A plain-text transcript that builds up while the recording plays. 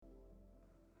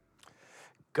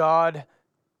God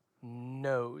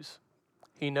knows.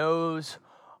 He knows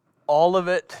all of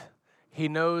it. He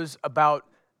knows about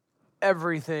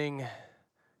everything.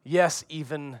 Yes,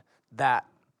 even that.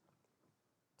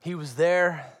 He was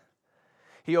there.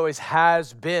 He always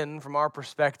has been from our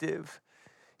perspective.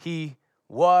 He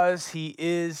was, he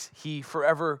is, he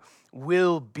forever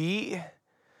will be.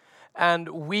 And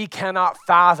we cannot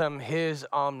fathom his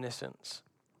omniscience.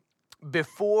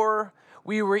 Before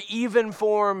we were even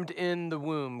formed in the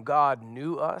womb, God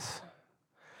knew us,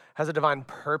 has a divine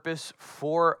purpose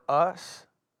for us.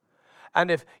 And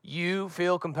if you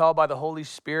feel compelled by the Holy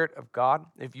Spirit of God,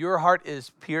 if your heart is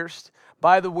pierced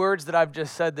by the words that I've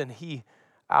just said, then he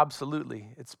absolutely,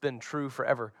 it's been true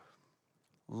forever,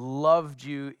 loved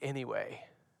you anyway.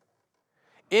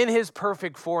 In his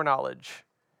perfect foreknowledge,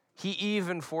 he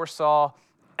even foresaw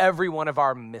every one of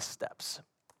our missteps.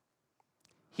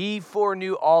 He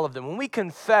foreknew all of them. When we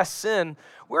confess sin,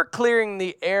 we're clearing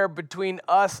the air between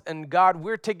us and God.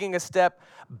 We're taking a step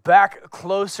back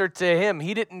closer to him.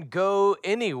 He didn't go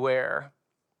anywhere.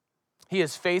 He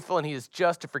is faithful and he is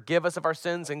just to forgive us of our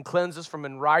sins and cleanse us from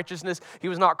unrighteousness. He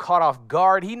was not caught off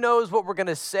guard. He knows what we're going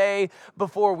to say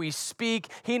before we speak.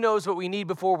 He knows what we need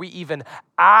before we even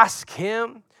ask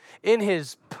him. In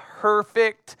his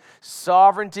perfect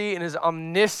sovereignty and his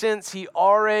omniscience, he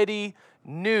already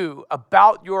knew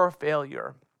about your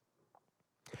failure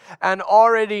and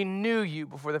already knew you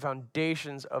before the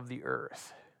foundations of the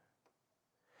earth.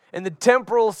 In the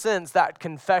temporal sense, that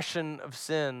confession of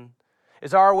sin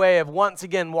is our way of once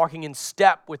again walking in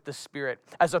step with the Spirit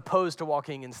as opposed to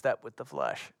walking in step with the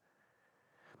flesh.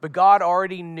 But God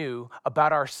already knew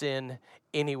about our sin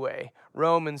anyway.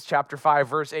 Romans chapter 5,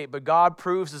 verse 8, but God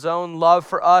proves his own love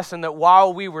for us and that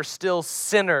while we were still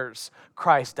sinners,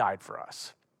 Christ died for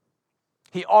us.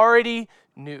 He already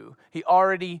knew. He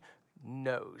already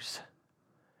knows.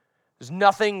 There's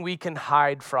nothing we can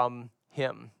hide from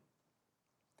him.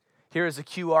 Here is a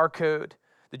QR code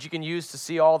that you can use to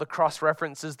see all the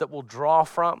cross-references that we'll draw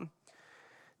from.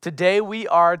 Today we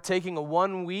are taking a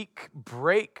 1-week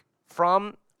break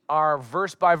from our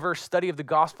verse-by-verse study of the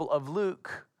Gospel of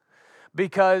Luke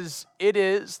because it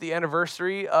is the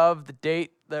anniversary of the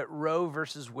date that Roe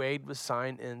versus Wade was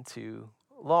signed into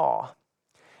law.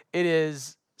 It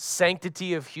is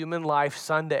Sanctity of Human Life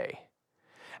Sunday.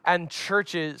 And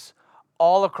churches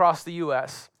all across the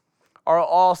U.S. are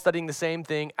all studying the same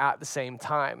thing at the same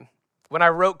time. When I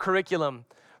wrote curriculum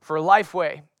for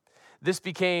Lifeway, this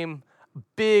became a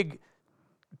big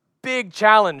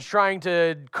challenge trying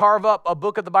to carve up a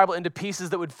book of the Bible into pieces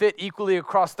that would fit equally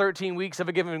across 13 weeks of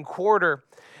a given quarter,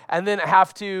 and then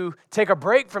have to take a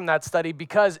break from that study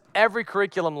because every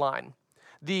curriculum line,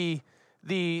 the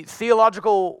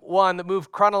theological one that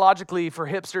moved chronologically for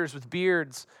hipsters with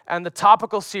beards, and the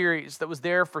topical series that was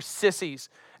there for sissies,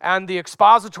 and the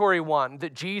expository one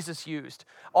that Jesus used,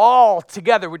 all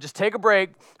together would just take a break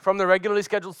from the regularly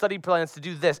scheduled study plans to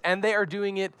do this, and they are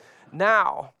doing it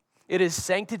now. It is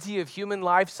Sanctity of Human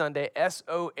Life Sunday,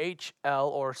 SOHL,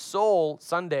 or SOHL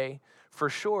Sunday for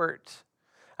short.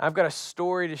 I've got a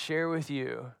story to share with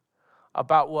you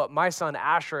about what my son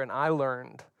Asher and I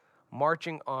learned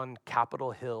marching on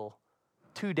Capitol Hill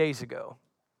 2 days ago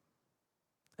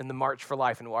in the March for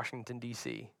Life in Washington,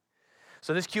 D.C.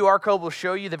 So this QR code will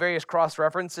show you the various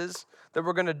cross-references that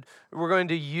we're going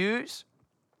to use.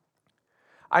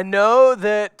 I know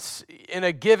that in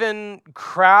a given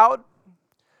crowd,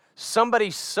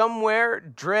 somebody somewhere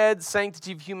dreads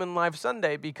Sanctity of Human Life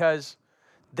Sunday because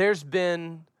there's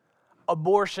been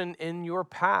abortion in your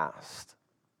past.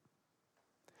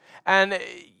 And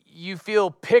you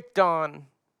feel picked on,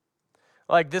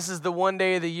 like this is the one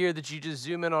day of the year that you just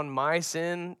zoom in on my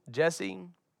sin, Jesse.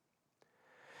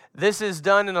 This is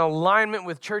done in alignment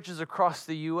with churches across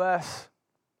the U.S.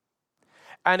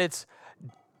 And it's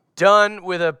done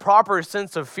with a proper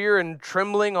sense of fear and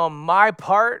trembling on my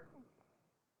part.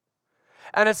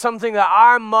 And it's something that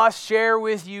I must share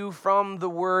with you from the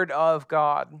Word of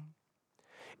God.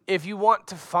 If you want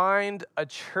to find a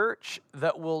church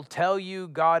that will tell you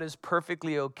God is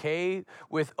perfectly okay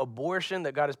with abortion,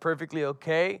 that God is perfectly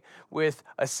okay with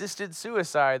assisted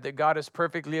suicide, that God is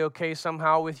perfectly okay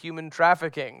somehow with human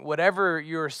trafficking, whatever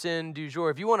your sin du jour,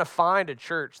 if you want to find a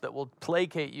church that will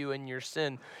placate you in your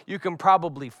sin, you can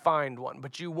probably find one,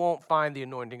 but you won't find the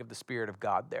anointing of the Spirit of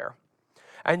God there.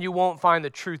 And you won't find the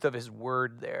truth of his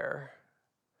word there.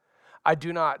 I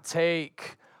do not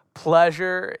take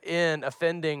pleasure in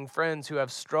offending friends who have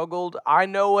struggled. I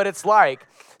know what it's like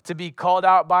to be called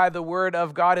out by the word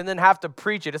of God and then have to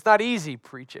preach it. It's not easy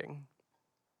preaching.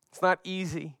 It's not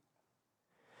easy.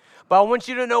 But I want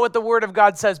you to know what the word of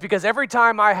God says, because every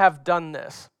time I have done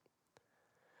this,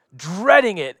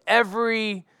 dreading it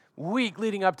every week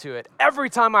leading up to it. Every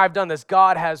time I've done this,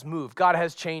 God has moved. God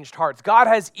has changed hearts. God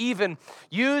has even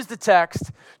used the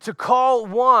text to call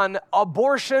one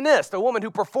abortionist, a woman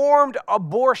who performed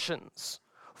abortions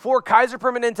for Kaiser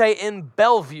Permanente in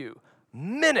Bellevue,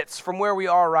 minutes from where we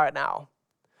are right now,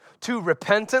 to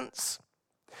repentance,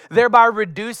 thereby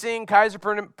reducing Kaiser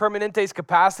Permanente's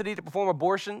capacity to perform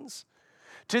abortions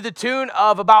to the tune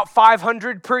of about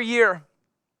 500 per year.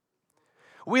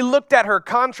 We looked at her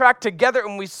contract together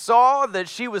and we saw that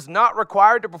she was not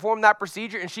required to perform that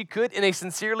procedure, and she could, in a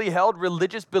sincerely held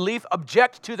religious belief,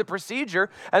 object to the procedure.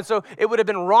 And so it would have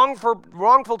been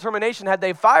wrongful termination had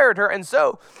they fired her. And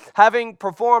so, having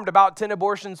performed about 10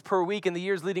 abortions per week in the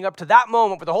years leading up to that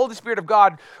moment, where the Holy Spirit of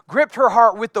God gripped her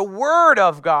heart with the Word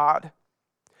of God,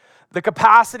 the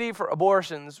capacity for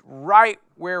abortions right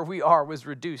where we are was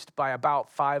reduced by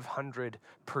about 500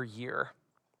 per year.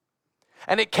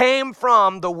 And it came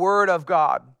from the Word of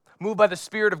God, moved by the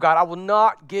Spirit of God. I will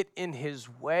not get in His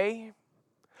way.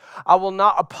 I will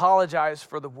not apologize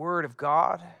for the Word of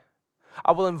God.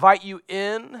 I will invite you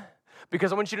in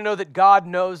because I want you to know that God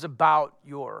knows about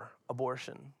your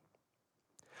abortion.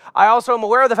 I also am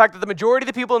aware of the fact that the majority of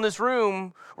the people in this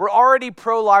room were already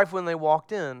pro-life when they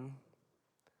walked in.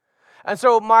 And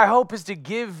so my hope is to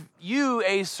give you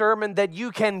a sermon that you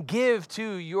can give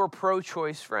to your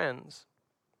pro-choice friends.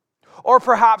 Or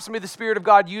perhaps may the Spirit of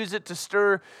God use it to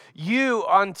stir you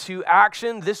onto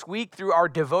action this week through our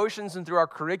devotions and through our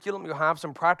curriculum. You'll have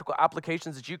some practical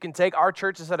applications that you can take. Our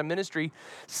church has had a ministry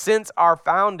since our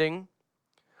founding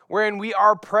wherein we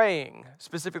are praying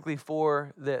specifically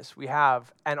for this. We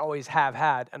have and always have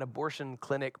had an abortion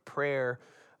clinic prayer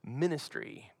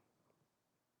ministry.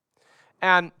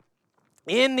 And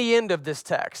in the end of this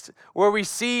text, where we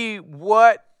see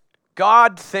what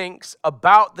God thinks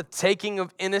about the taking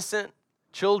of innocent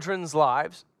children's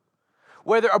lives,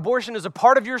 whether abortion is a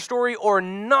part of your story or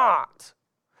not,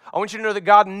 I want you to know that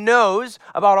God knows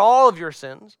about all of your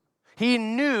sins. He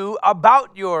knew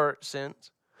about your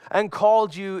sins and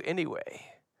called you anyway,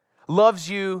 loves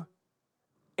you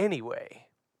anyway.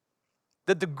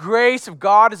 That the grace of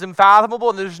God is unfathomable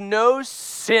and there's no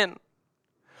sin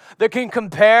that can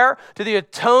compare to the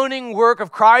atoning work of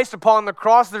Christ upon the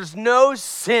cross. There's no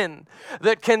sin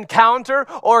that can counter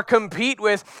or compete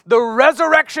with the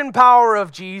resurrection power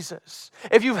of Jesus.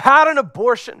 If you've had an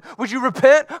abortion, would you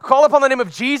repent, call upon the name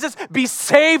of Jesus, be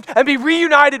saved, and be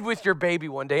reunited with your baby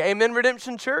one day? Amen,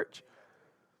 Redemption Church?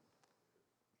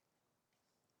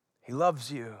 He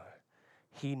loves you.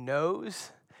 He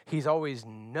knows. He's always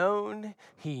known.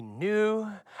 He knew,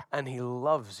 and He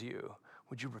loves you.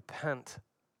 Would you repent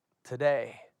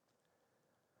today?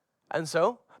 And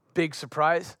so, big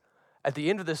surprise, at the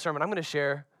end of this sermon, I'm going to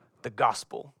share the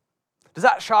gospel. Does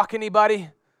that shock anybody?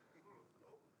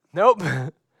 Nope.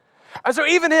 And so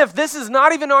even if this is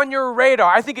not even on your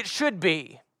radar, I think it should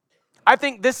be. I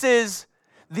think this is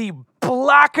the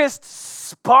blackest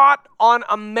spot on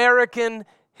American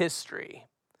history.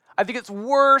 I think it's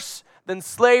worse than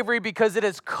slavery because it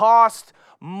has cost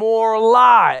more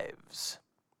lives.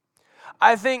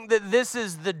 I think that this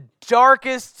is the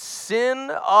darkest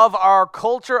sin of our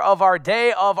culture, of our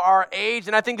day, of our age,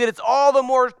 and I think that it's all the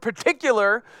more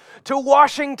particular to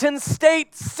Washington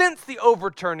State since the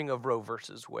overturning of Roe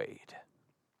versus Wade.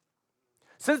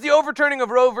 Since the overturning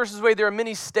of Roe versus Wade, there are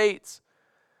many states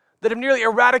that have nearly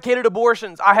eradicated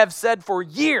abortions. I have said for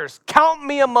years, count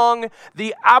me among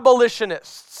the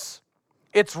abolitionists.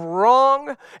 It's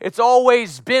wrong. It's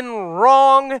always been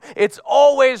wrong. It's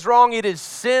always wrong. It is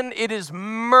sin. It is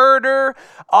murder.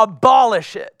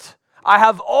 Abolish it. I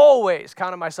have always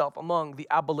counted myself among the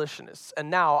abolitionists. And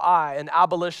now I, an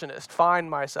abolitionist, find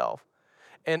myself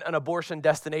in an abortion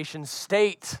destination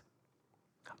state.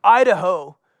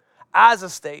 Idaho, as a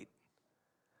state,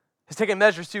 has taken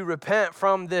measures to repent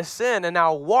from this sin. And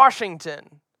now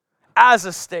Washington, as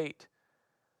a state,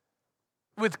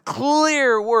 with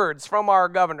clear words from our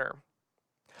governor,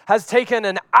 has taken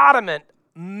an adamant,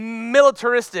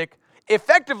 militaristic,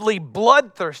 effectively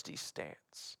bloodthirsty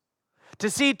stance to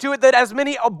see to it that as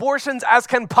many abortions as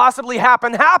can possibly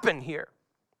happen here.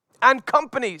 And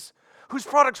companies whose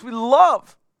products we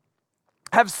love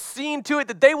have seen to it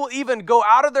that they will even go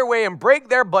out of their way and break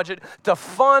their budget to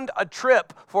fund a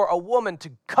trip for a woman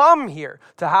to come here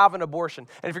to have an abortion.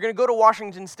 And if you're going to go to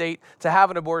Washington State to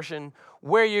have an abortion,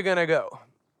 where are you going to go?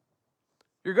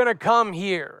 You're going to come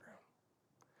here.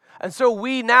 And so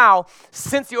we now,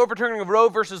 since the overturning of Roe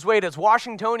versus Wade, as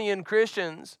Washingtonian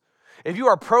Christians, if you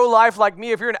are pro-life like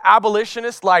me, if you're an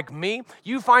abolitionist like me,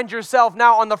 you find yourself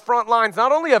now on the front lines,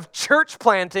 not only of church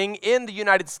planting in the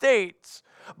United States,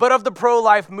 but of the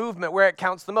pro-life movement where it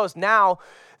counts the most. Now,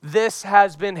 this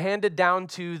has been handed down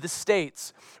to the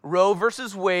states. Roe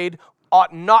versus Wade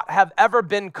ought not have ever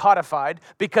been codified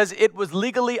because it was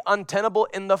legally untenable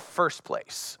in the first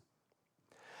place.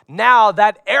 Now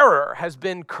that error has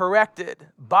been corrected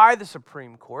by the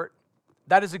Supreme Court.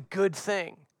 That is a good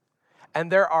thing.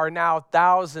 And there are now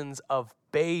thousands of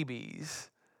babies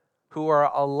who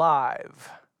are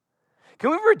alive.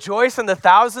 Can we rejoice in the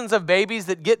thousands of babies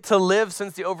that get to live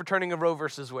since the overturning of Roe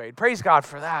versus Wade? Praise God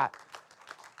for that.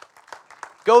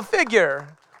 Go figure.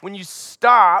 When you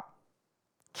stop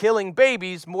killing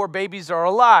babies, more babies are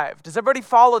alive. Does everybody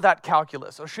follow that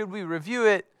calculus? Or should we review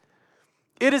it?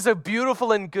 It is a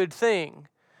beautiful and good thing.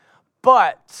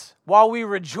 But while we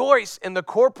rejoice in the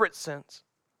corporate sense,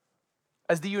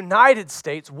 as the United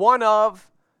States, one of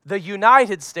the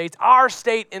United States, our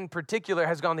state in particular,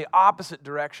 has gone the opposite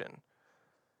direction.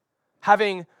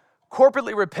 Having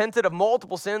corporately repented of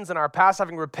multiple sins in our past,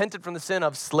 having repented from the sin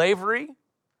of slavery,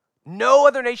 no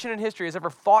other nation in history has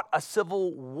ever fought a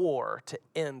civil war to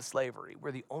end slavery.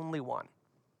 We're the only one.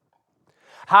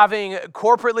 Having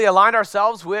corporately aligned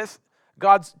ourselves with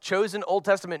God's chosen Old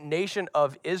Testament nation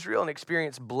of Israel and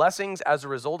experienced blessings as a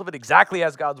result of it, exactly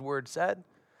as God's word said.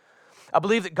 I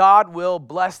believe that God will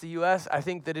bless the U.S. I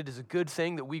think that it is a good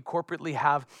thing that we corporately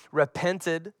have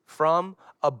repented from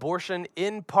abortion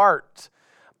in part,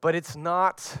 but it's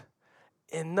not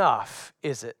enough,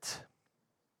 is it?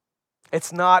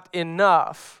 It's not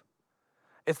enough.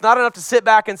 It's not enough to sit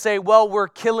back and say, well, we're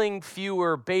killing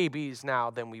fewer babies now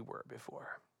than we were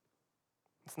before.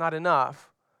 It's not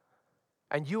enough.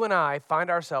 And you and I find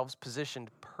ourselves positioned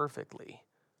perfectly.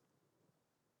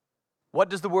 What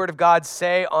does the Word of God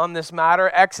say on this matter?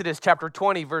 Exodus chapter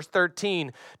 20, verse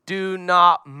 13. Do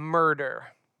not murder.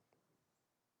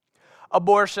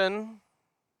 Abortion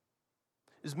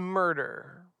is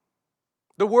murder.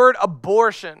 The word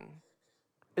abortion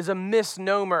is a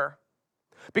misnomer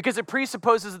because it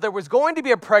presupposes that there was going to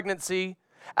be a pregnancy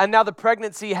and now the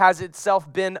pregnancy has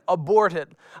itself been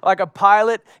aborted. Like a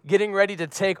pilot getting ready to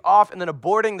take off and then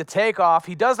aborting the takeoff.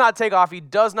 He does not take off. He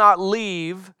does not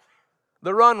leave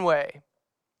the runway.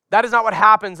 That is not what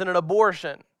happens in an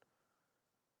abortion.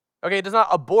 Okay, it does not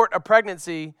abort a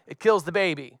pregnancy. It kills the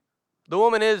baby. The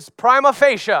woman is prima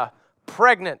facie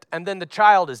pregnant and then the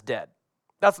child is dead.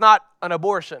 That's not an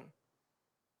abortion.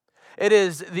 It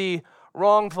is the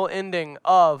wrongful ending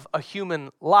of a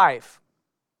human life.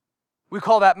 We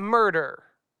call that murder.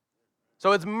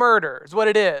 So it's murder is what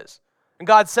it is. And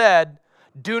God said,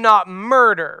 do not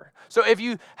murder. So if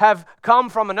you have come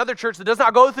from another church that does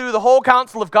not go through the whole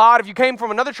counsel of God, if you came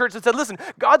from another church that said, listen,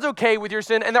 God's okay with your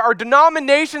sin, and there are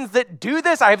denominations that do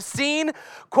this. I have seen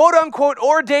quote unquote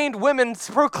ordained women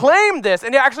proclaim this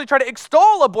and they actually try to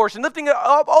extol abortion, lifting it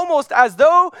up almost as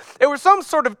though it were some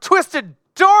sort of twisted,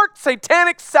 dark,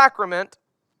 satanic sacrament.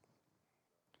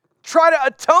 Try to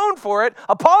atone for it,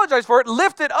 apologize for it,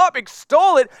 lift it up,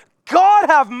 extol it. God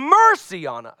have mercy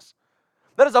on us.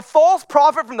 That is a false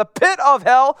prophet from the pit of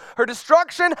hell. Her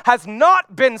destruction has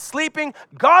not been sleeping.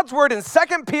 God's word in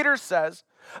 2 Peter says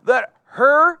that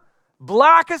her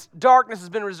blackest darkness has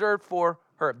been reserved for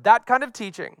her. That kind of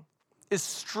teaching is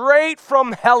straight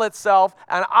from hell itself,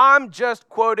 and I'm just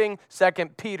quoting 2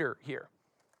 Peter here.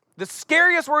 The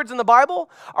scariest words in the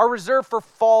Bible are reserved for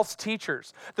false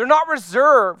teachers. They're not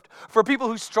reserved for people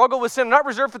who struggle with sin. They're not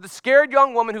reserved for the scared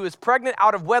young woman who is pregnant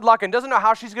out of wedlock and doesn't know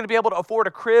how she's going to be able to afford a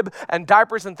crib and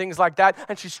diapers and things like that.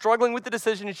 And she's struggling with the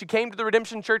decision, and she came to the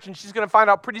Redemption Church, and she's going to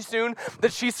find out pretty soon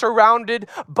that she's surrounded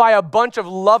by a bunch of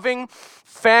loving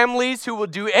families who will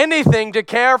do anything to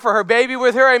care for her baby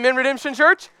with her. Amen, Redemption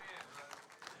Church?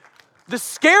 The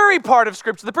scary part of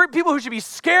Scripture, the people who should be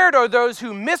scared are those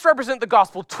who misrepresent the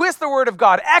gospel, twist the word of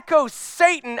God, echo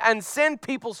Satan, and send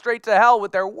people straight to hell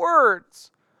with their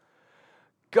words.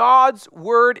 God's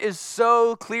word is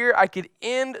so clear, I could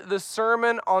end the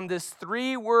sermon on this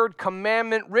 3-word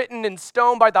commandment written in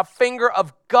stone by the finger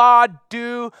of God: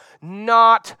 do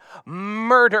not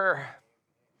murder.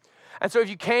 And so if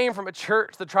you came from a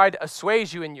church that tried to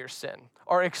assuage you in your sin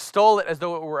or extol it as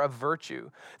though it were a virtue,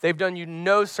 they've done you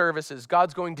no services.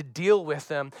 God's going to deal with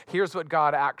them. Here's what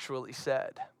God actually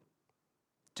said: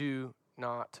 do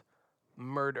not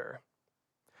murder.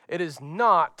 It is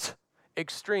not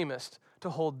extremist to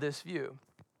hold this view.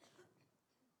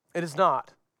 It is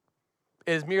not.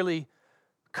 It is merely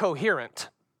coherent.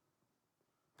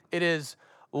 It is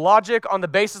logic on the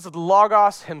basis of the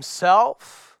Logos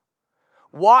himself.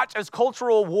 Watch as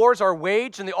cultural wars are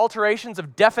waged and the alterations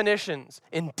of definitions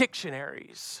in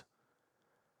dictionaries.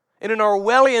 In an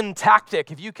Orwellian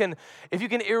tactic, if you can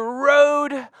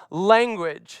erode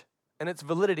language and its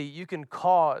validity, you can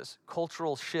cause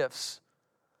cultural shifts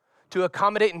to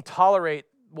accommodate and tolerate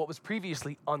what was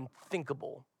previously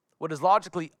unthinkable, what is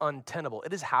logically untenable.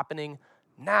 It is happening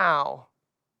now.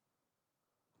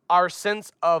 Our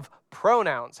sense of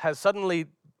pronouns has suddenly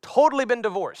totally been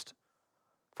divorced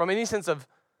from any sense of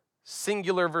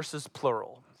singular versus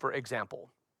plural, for example.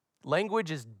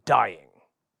 Language is dying.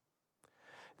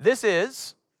 This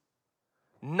is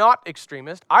not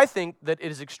extremist. I think that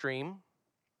it is extreme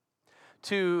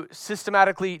to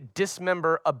systematically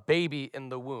dismember a baby in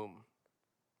the womb.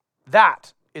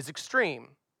 That is extreme.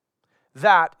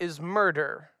 That is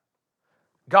murder.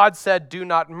 God said, do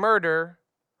not murder.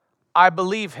 I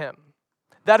believe him.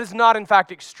 That is not, in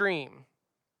fact, extreme.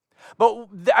 But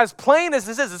as plain as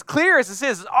this is, as clear as this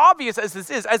is, as obvious as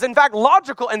this is, as in fact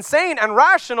logical and sane and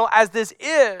rational as this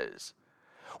is,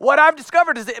 what I've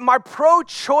discovered is that my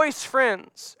pro-choice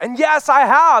friends, and yes, I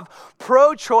have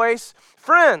pro-choice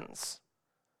friends,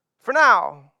 for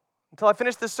now, until I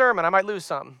finish this sermon, I might lose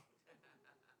some.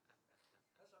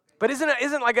 But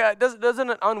doesn't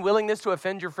an unwillingness to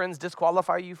offend your friends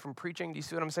disqualify you from preaching? Do you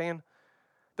see what I'm saying?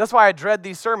 That's why I dread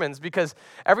these sermons, because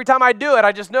every time I do it,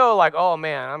 I just know, like, oh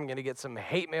man, I'm going to get some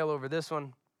hate mail over this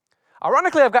one.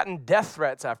 Ironically, I've gotten death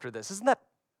threats after this. Isn't that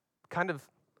kind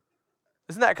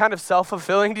of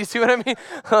self-fulfilling? Do you see what I mean?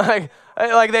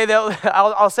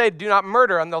 I'll say, do not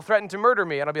murder, and they'll threaten to murder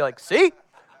me, and I'll be like, see?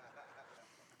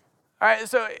 All right,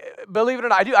 so believe it or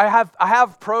not, I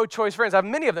have pro-choice friends. I have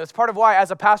many of them. It's part of why,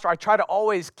 as a pastor, I try to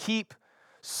always keep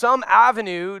some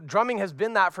avenue. Drumming has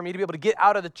been that for me, to be able to get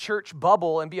out of the church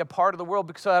bubble and be a part of the world,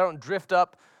 because I don't drift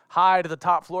up high to the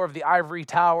top floor of the ivory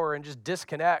tower and just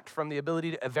disconnect from the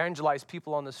ability to evangelize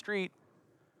people on the street.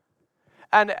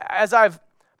 And as I've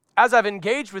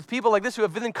engaged with people like this who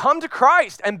have then come to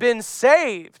Christ and been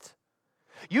saved,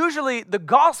 usually the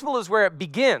gospel is where it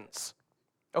begins.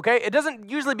 Okay? It doesn't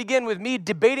usually begin with me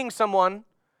debating someone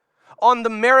on the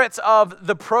merits of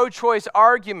the pro-choice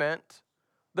argument,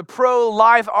 the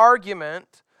pro-life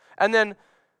argument, and then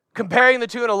comparing the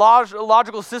two in a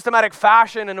logical, systematic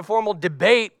fashion in a formal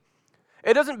debate.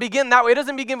 It doesn't begin that way. It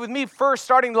doesn't begin with me first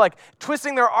starting to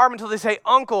twisting their arm until they say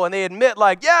uncle and they admit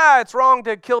yeah, it's wrong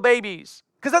to kill babies.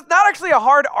 Because that's not actually a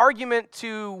hard argument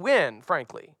to win,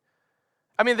 frankly.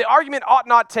 I mean, the argument ought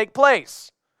not take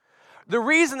place. The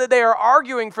reason that they are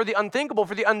arguing for the unthinkable,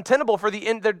 for the untenable,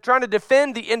 they're trying to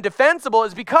defend the indefensible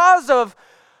is because of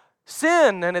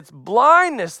sin and its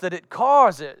blindness that it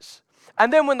causes.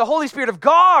 And then when the Holy Spirit of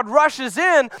God rushes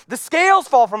in, the scales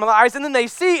fall from their eyes, and then they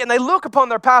see and they look upon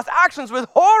their past actions with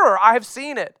horror. I have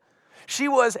seen it. She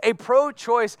was a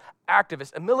pro-choice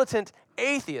activist, a militant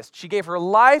atheist. She gave her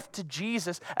life to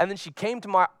Jesus, and then she came to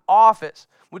my office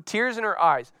with tears in her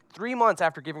eyes 3 months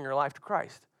after giving her life to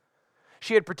Christ.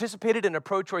 She had participated in a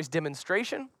pro-choice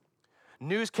demonstration.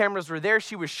 News cameras were there.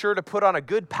 She was sure to put on a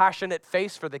good, passionate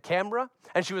face for the camera,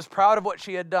 and she was proud of what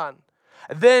she had done.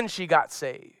 Then she got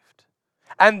saved.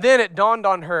 And then it dawned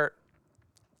on her,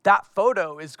 that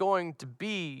photo is going to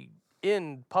be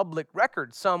in public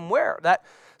record somewhere. That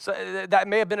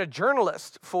may have been a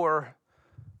journalist for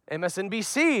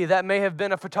MSNBC. That may have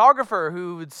been a photographer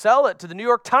who would sell it to the New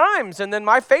York Times. And then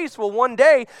my face will one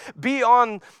day be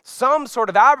on some sort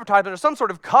of advertisement or some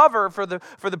sort of cover for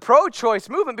the pro-choice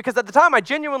movement. Because at the time I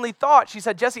genuinely thought, she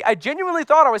said, Jesse, I genuinely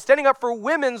thought I was standing up for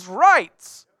women's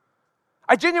rights.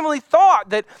 I genuinely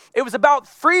thought that it was about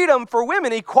freedom for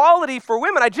women, equality for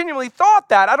women. I genuinely thought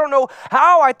that. I don't know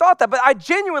how I thought that, but I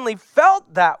genuinely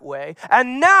felt that way.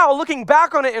 And now, looking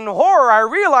back on it in horror, I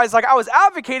realized I was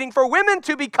advocating for women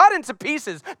to be cut into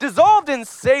pieces, dissolved in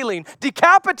saline,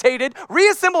 decapitated,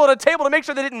 reassembled at a table to make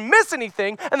sure they didn't miss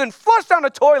anything, and then flushed down a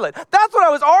toilet. That's what I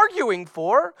was arguing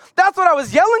for. That's what I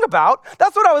was yelling about.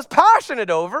 That's what I was passionate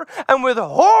over. And with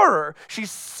horror, she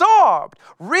sobbed,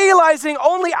 realizing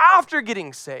only after getting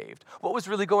saved what was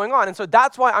really going on. And so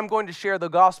that's why I'm going to share the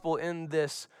gospel in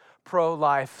this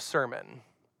pro-life sermon.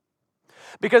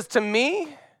 Because to me,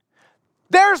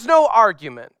 there's no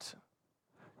argument.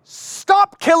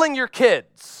 Stop killing your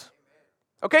kids.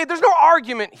 Okay, there's no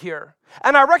argument here.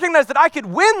 And I recognize that I could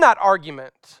win that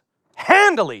argument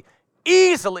handily,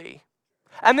 easily,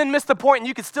 and then miss the point and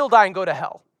you could still die and go to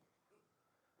hell.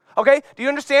 Okay, do you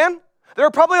understand? There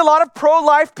are probably a lot of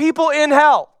pro-life people in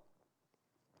hell.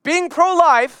 Being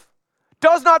pro-life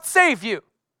does not save you.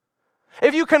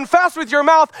 If you confess with your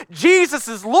mouth Jesus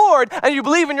is Lord and you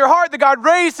believe in your heart that God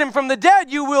raised him from the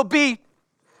dead, you will be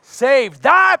saved.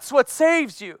 That's what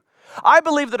saves you. I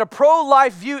believe that a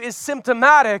pro-life view is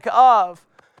symptomatic of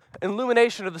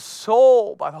illumination of the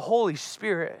soul by the Holy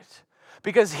Spirit,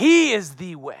 because he is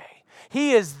the way,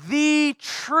 he is the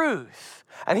truth,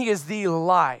 and he is the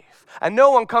life. And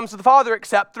no one comes to the Father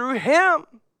except through him.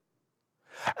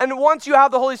 And once you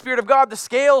have the Holy Spirit of God, the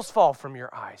scales fall from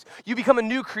your eyes. You become a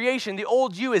new creation. The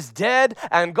old you is dead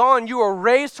and gone. You are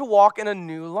raised to walk in a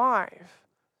new life.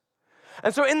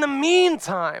 And so in the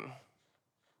meantime,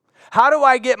 how do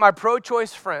I get my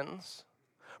pro-choice friends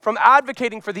from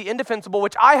advocating for the indefensible,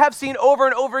 which I have seen over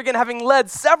and over again, having led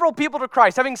several people to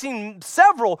Christ, having seen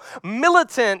several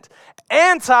militant,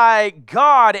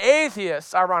 anti-God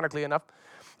atheists, ironically enough,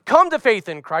 come to faith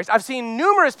in Christ. I've seen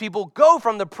numerous people go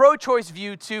from the pro-choice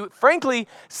view to, frankly,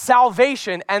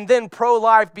 salvation, and then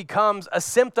pro-life becomes a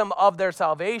symptom of their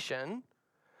salvation.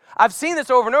 I've seen this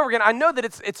over and over again. I know that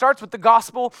it starts with the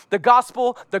gospel, the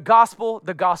gospel, the gospel,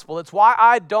 the gospel. It's why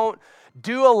I don't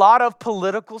do a lot of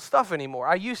political stuff anymore.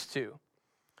 I used to.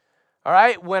 All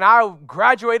right, when I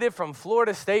graduated from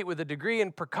Florida State with a degree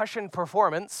in percussion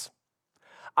performance,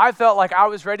 I felt like I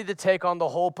was ready to take on the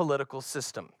whole political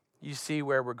system. You see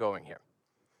where we're going here.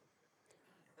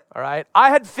 All right,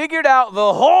 I had figured out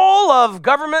the whole of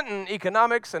government and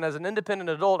economics, and as an independent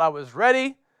adult, I was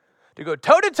ready to go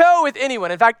toe-to-toe with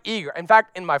anyone. In fact, eager. In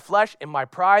fact, in my flesh, in my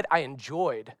pride, I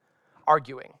enjoyed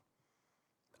arguing.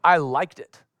 I liked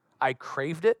it. I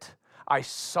craved it. I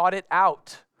sought it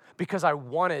out because I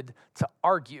wanted to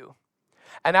argue.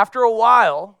 And after a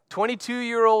while,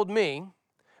 22-year-old me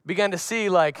began to see,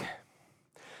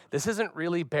 this isn't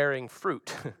really bearing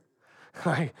fruit.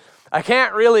 I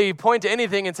can't really point to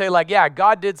anything and say, yeah,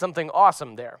 God did something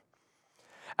awesome there.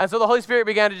 And so the Holy Spirit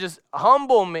began to just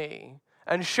humble me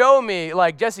and show me,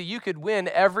 Jesse, you could win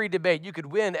every debate. You could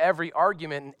win every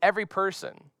argument, and every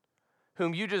person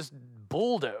whom you just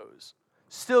bulldoze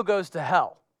still goes to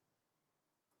hell.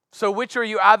 So which are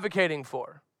you advocating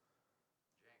for?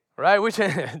 Right? Which are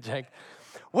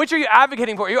you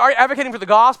advocating for? Are you advocating for the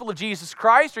gospel of Jesus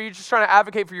Christ, or are you just trying to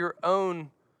advocate for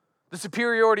the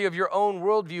superiority of your own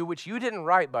worldview, which you didn't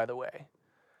write, by the way?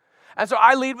 And so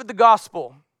I lead with the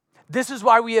gospel. This is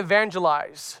why we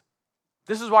evangelize.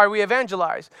 This is why we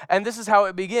evangelize. And this is how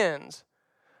it begins.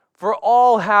 For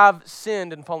all have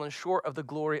sinned and fallen short of the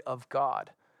glory of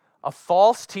God. A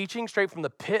false teaching straight from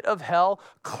the pit of hell,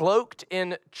 cloaked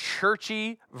in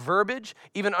churchy verbiage,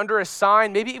 even under a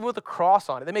sign, maybe even with a cross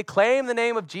on it. They may claim the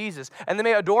name of Jesus, and they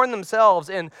may adorn themselves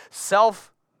in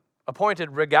self-appointed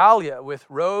regalia with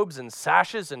robes and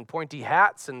sashes and pointy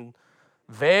hats and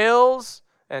veils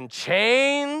and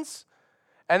chains.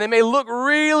 And they may look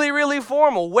really, really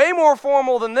formal, way more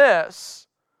formal than this.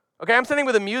 Okay, I'm sitting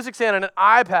with a music stand and an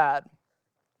iPad.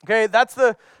 Okay, that's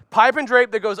the pipe and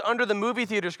drape that goes under the movie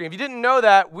theater screen. If you didn't know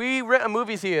that, we rent a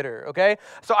movie theater, okay?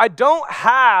 So I don't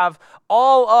have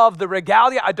all of the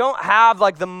regalia. I don't have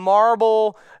the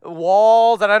marble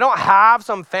walls, and I don't have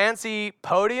some fancy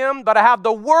podium, but I have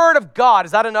the Word of God.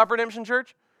 Is that enough, Redemption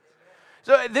Church?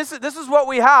 So this is what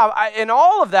we have. In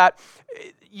all of that,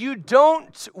 you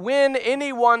don't win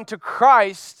anyone to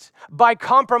Christ by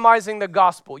compromising the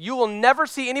gospel. You will never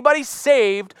see anybody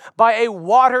saved by a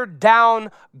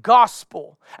watered-down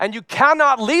gospel. And you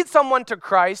cannot lead someone to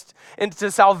Christ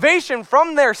into salvation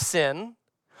from their sin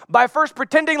by first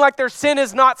pretending like their sin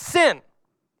is not sin.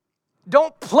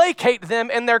 Don't placate them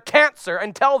in their cancer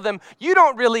and tell them, you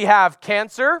don't really have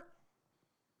cancer.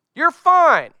 You're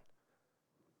fine.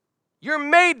 You're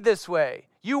made this way.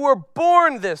 You were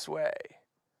born this way.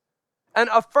 And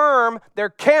affirm their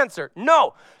cancer.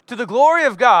 No, to the glory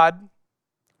of God,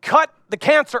 cut the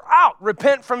cancer out.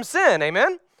 Repent from sin,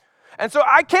 amen? And so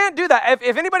I can't do that.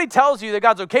 If anybody tells you that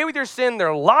God's okay with your sin,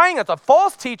 they're lying. It's a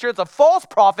false teacher. It's a false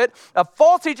prophet. A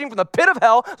false teaching from the pit of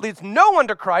hell leads no one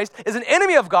to Christ, is an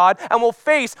enemy of God, and will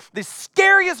face the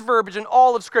scariest verbiage in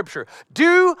all of Scripture.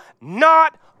 Do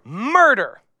not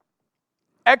murder.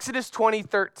 Exodus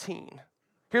 20:13.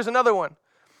 Here's another one.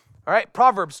 All right,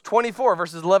 Proverbs 24,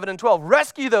 verses 11 and 12.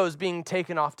 Rescue those being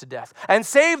taken off to death, and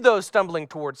save those stumbling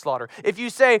toward slaughter. If you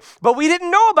say, but we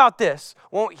didn't know about this,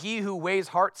 won't he who weighs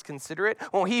hearts consider it?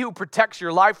 Won't he who protects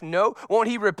your life know? Won't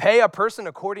he repay a person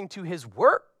according to his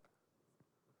work?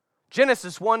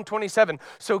 Genesis 1:27.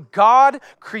 So God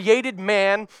created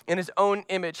man in his own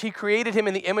image. He created him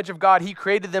in the image of God. He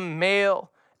created them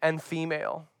male and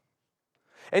female.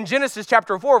 In Genesis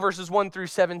chapter 4, verses 1 through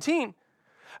 17,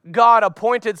 God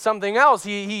appointed something else.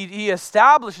 He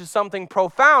establishes something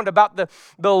profound about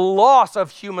the loss of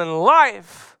human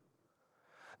life.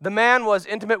 The man was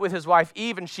intimate with his wife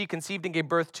Eve, and she conceived and gave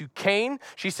birth to Cain.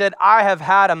 She said, I have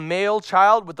had a male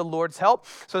child with the Lord's help.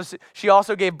 So she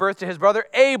also gave birth to his brother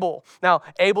Abel. Now,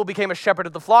 Abel became a shepherd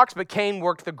of the flocks, but Cain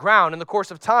worked the ground. In the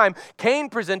course of time, Cain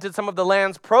presented some of the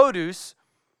land's produce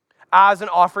as an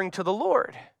offering to the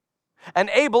Lord.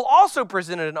 And Abel also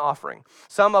presented an offering,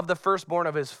 some of the firstborn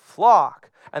of his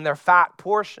flock. and their fat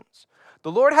portions.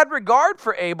 The Lord had regard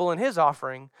for Abel and his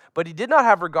offering, but he did not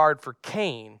have regard for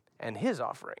Cain and his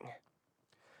offering.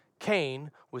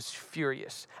 Cain was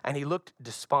furious, and he looked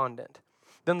despondent.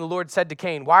 Then the Lord said to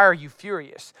Cain, "Why are you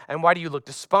furious, and why do you look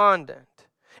despondent?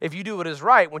 If you do what is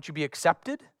right, won't you be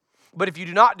accepted? But if you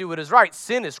do not do what is right,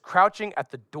 sin is crouching at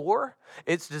the door.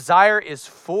 Its desire is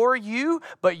for you,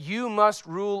 but you must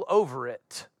rule over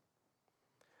it."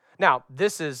 Now,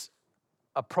 this is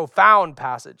a profound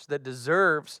passage that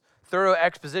deserves thorough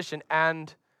exposition,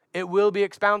 and it will be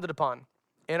expounded upon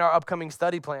in our upcoming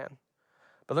study plan.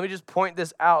 But let me just point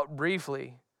this out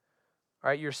briefly. All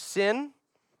right, your sin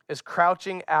is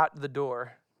crouching at the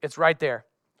door. It's right there.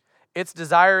 Its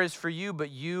desire is for you, but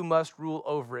you must rule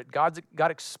over it.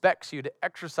 God expects you to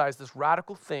exercise this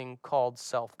radical thing called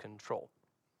self-control.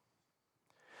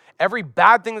 Every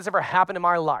bad thing that's ever happened in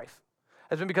my life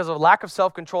has been because of a lack of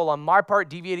self-control on my part,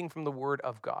 deviating from the Word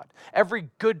of God. Every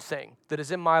good thing that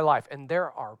is in my life, and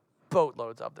there are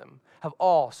boatloads of them, have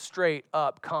all straight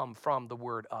up come from the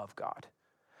Word of God.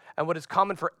 And what is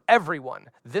common for everyone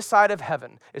this side of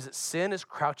heaven is that sin is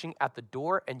crouching at the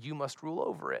door and you must rule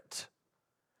over it.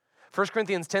 1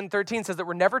 Corinthians 10:13 says that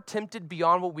we're never tempted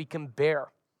beyond what we can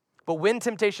bear. But when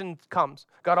temptation comes,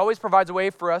 God always provides a way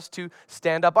for us to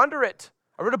stand up under it.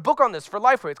 I wrote a book on this for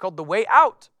Lifeway. It's called The Way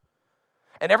Out.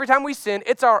 And every time we sin,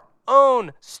 it's our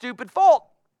own stupid fault.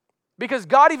 Because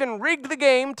God even rigged the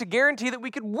game to guarantee that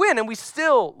we could win, and we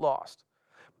still lost.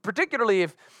 Particularly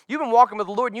if you've been walking with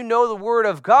the Lord and you know the Word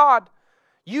of God,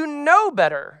 you know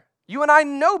better. You and I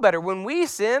know better. When we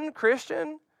sin,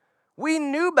 Christian, we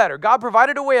knew better. God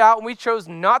provided a way out, and we chose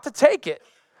not to take it.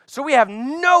 So we have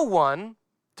no one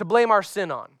to blame our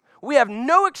sin on. We have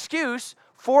no excuse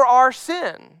for our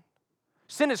sin.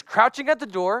 Sin is crouching at the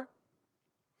door,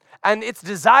 and its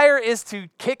desire is to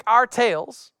kick our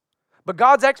tails. But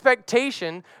God's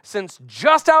expectation, since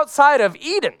just outside of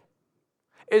Eden,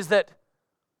 is that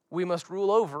we must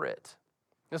rule over it.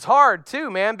 It's hard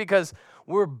too, man, because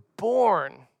we're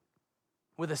born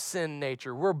with a sin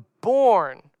nature. We're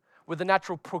born with a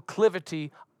natural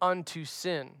proclivity unto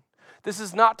sin. This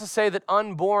is not to say that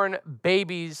unborn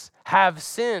babies have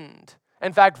sinned.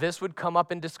 In fact, this would come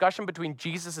up in discussion between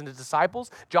Jesus and his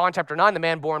disciples. John chapter 9, the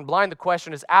man born blind, the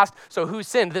question is asked, so who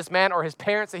sinned, this man or his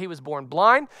parents, that he was born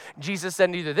blind? Jesus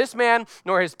said, neither this man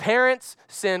nor his parents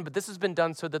sinned, but this has been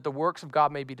done so that the works of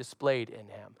God may be displayed in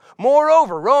him.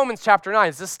 Moreover, Romans chapter 9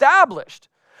 is established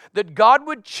that God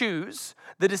would choose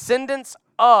the descendants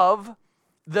of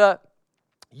the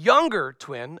younger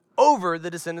twin over the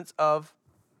descendants of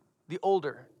the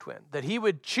older twin. That he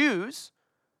would choose,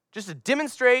 just to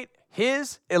demonstrate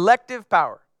his elective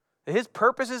power, that his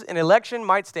purposes in election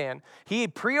might stand. He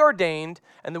preordained,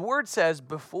 and the word says,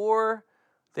 before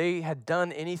they had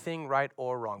done anything right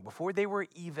or wrong, before they were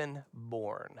even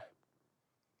born.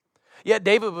 Yet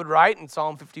David would write in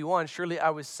Psalm 51, surely I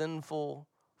was sinful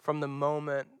from the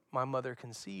moment my mother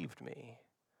conceived me.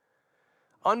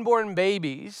 Unborn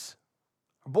babies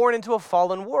are born into a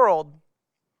fallen world.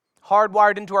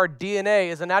 Hardwired into our DNA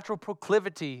is a natural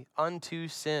proclivity unto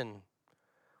sin.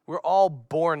 We're all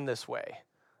born this way.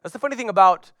 That's the funny thing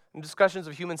about discussions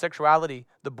of human sexuality,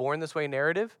 the born this way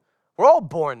narrative. We're all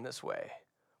born this way.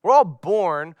 We're all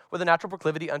born with a natural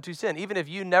proclivity unto sin. Even if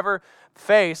you never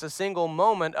face a single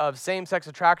moment of same-sex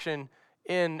attraction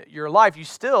in your life, you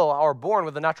still are born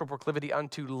with a natural proclivity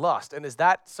unto lust. And is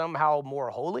that somehow more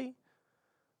holy?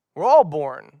 We're all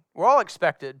born. We're all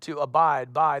expected to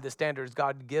abide by the standards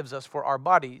God gives us for our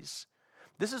bodies.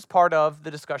 This is part of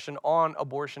the discussion on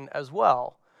abortion as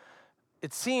well.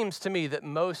 It seems to me that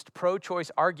most pro-choice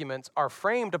arguments are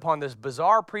framed upon this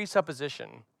bizarre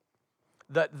presupposition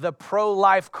that the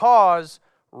pro-life cause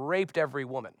raped every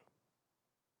woman.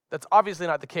 That's obviously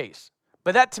not the case.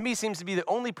 But that to me seems to be the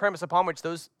only premise upon which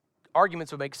those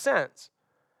arguments would make sense.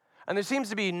 And there seems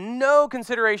to be no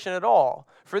consideration at all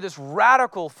for this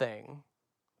radical thing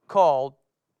called,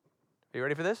 are you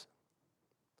ready for this?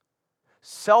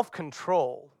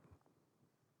 Self-control.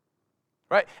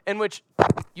 Right? In which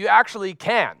you actually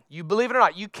can. You believe it or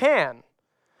not, you can.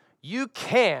 You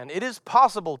can. It is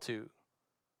possible to.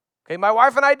 Okay, my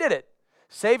wife and I did it.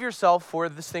 Save yourself for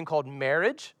this thing called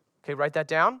marriage. Okay, write that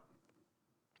down.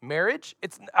 Marriage.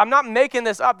 I'm not making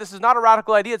this up. This is not a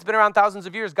radical idea. It's been around thousands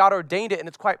of years. God ordained it, and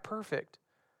it's quite perfect.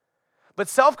 But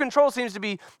self-control seems to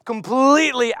be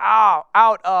completely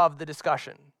out of the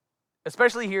discussion,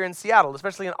 especially here in Seattle,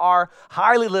 especially in our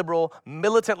highly liberal,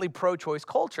 militantly pro-choice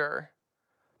culture.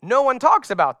 No one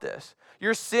talks about this.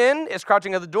 Your sin is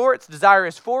crouching at the door. Its desire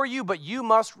is for you, but you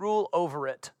must rule over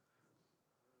it.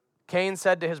 Cain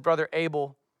said to his brother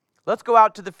Abel, Let's go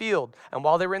out to the field. And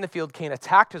while they were in the field, Cain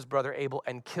attacked his brother Abel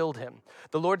and killed him.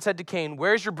 The Lord said to Cain,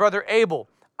 where's your brother Abel?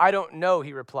 I don't know,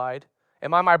 he replied.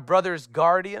 Am I my brother's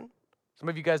guardian? Some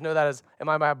of you guys know that as, am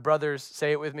I my brother's,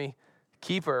 say it with me,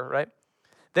 keeper, right?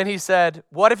 Then he said,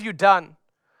 what have you done?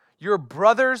 Your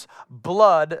brother's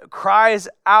blood cries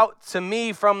out to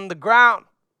me from the ground.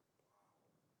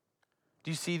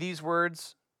 Do you see these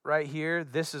words right here?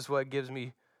 This is what gives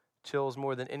me chills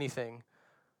more than anything.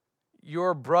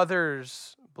 Your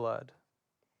brother's blood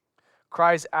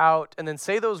cries out, and then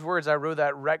say those words. I wrote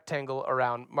that rectangle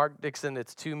around. Mark Dixon,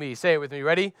 it's to me. Say it with me.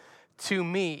 Ready? To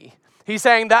me. He's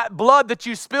saying that blood that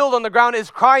you spilled on the ground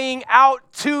is crying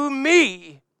out to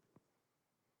me.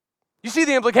 You see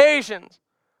the implications.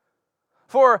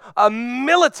 For a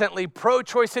militantly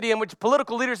pro-choice city in which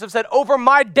political leaders have said, over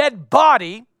my dead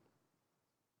body,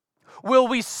 will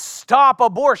we stop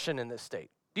abortion in this state?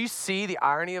 Do you see the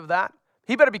irony of that?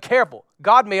 He better be careful.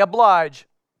 God may oblige.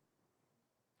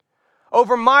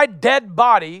 Over my dead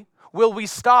body, will we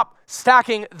stop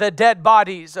stacking the dead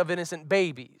bodies of innocent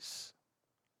babies?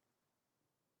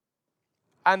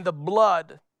 And the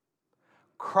blood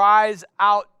cries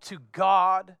out to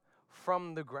God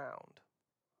from the ground.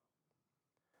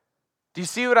 Do you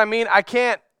see what I mean? I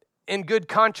can't, in good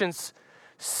conscience,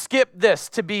 skip this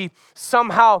to be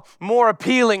somehow more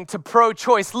appealing to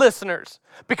pro-choice listeners,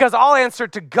 because I'll answer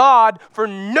to God for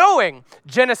knowing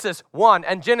Genesis 1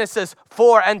 and Genesis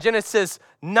 4 and Genesis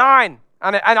 9.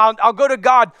 And I'll go to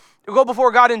God, go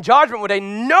before God in judgment one day,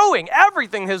 knowing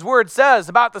everything His Word says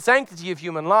about the sanctity of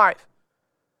human life.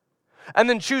 And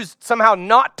then choose somehow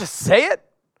not to say it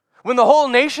when the whole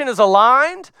nation is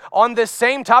aligned on this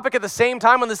same topic at the same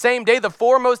time on the same day, the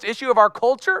foremost issue of our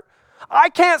culture. I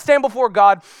can't stand before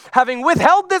God having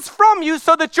withheld this from you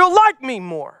so that you'll like me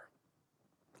more.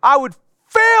 I would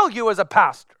fail you as a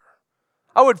pastor.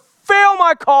 I would fail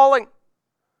my calling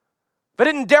if I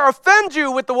didn't dare offend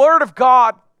you with the word of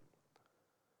God.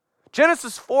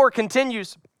 Genesis 4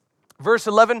 continues, verse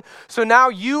 11. So now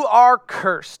you are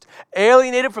cursed,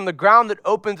 alienated from the ground that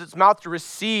opens its mouth to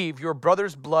receive your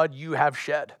brother's blood you have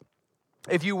shed.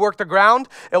 If you work the ground,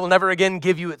 it will never again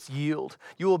give you its yield.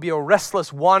 You will be a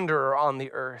restless wanderer on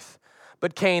the earth.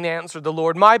 But Cain answered the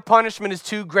Lord, my punishment is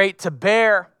too great to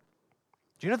bear.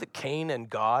 Do you know that Cain and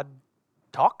God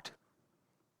talked?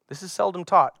 This is seldom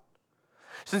taught.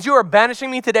 Since you are banishing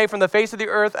me today from the face of the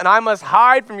earth, and I must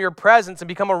hide from your presence and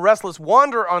become a restless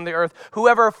wanderer on the earth,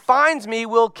 whoever finds me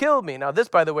will kill me. Now this,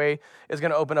 by the way, is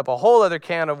going to open up a whole other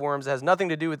can of worms. It has nothing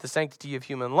to do with the sanctity of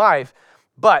human life.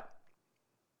 But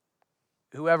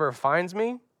whoever finds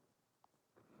me,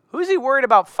 who's he worried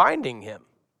about finding him?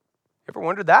 You ever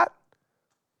wondered that?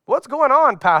 What's going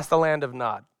on past the land of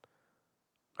Nod?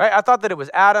 Right? I thought that it was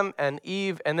Adam and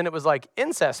Eve, and then it was like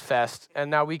incest fest,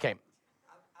 and now we came.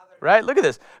 Right? Look at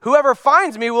this. Whoever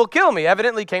finds me will kill me.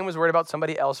 Evidently, Cain was worried about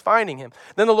somebody else finding him.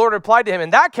 Then the Lord replied to him,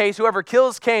 in that case, whoever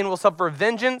kills Cain will suffer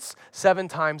vengeance 7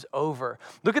 times over.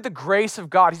 Look at the grace of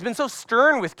God. He's been so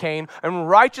stern with Cain and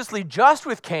righteously just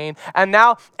with Cain. And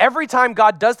now every time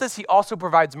God does this, he also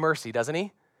provides mercy, doesn't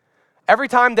he? Every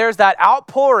time there's that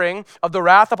outpouring of the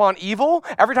wrath upon evil,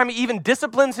 every time he even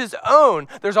disciplines his own,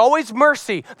 there's always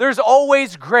mercy. There's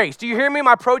always grace. Do you hear me,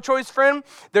 my pro-choice friend?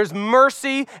 There's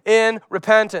mercy in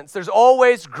repentance. There's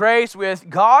always grace with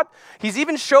God. He's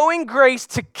even showing grace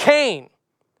to Cain.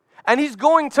 And he's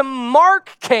going to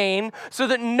mark Cain so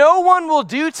that no one will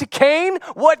do to Cain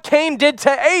what Cain did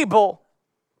to Abel.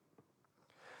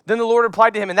 Then the Lord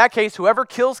replied to him, in that case, whoever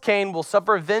kills Cain will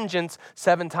suffer vengeance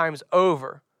 7 times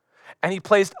over. And he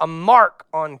placed a mark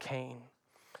on Cain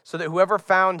so that whoever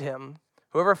found him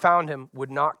would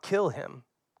not kill him.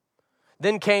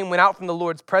 Then Cain went out from the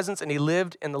Lord's presence and he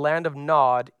lived in the land of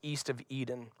Nod, east of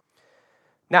Eden.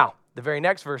 Now, the very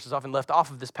next verse is often left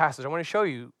off of this passage. I want to show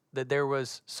you that there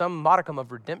was some modicum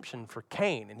of redemption for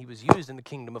Cain, and he was used in the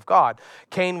kingdom of God.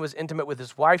 Cain was intimate with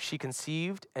his wife. She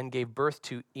conceived and gave birth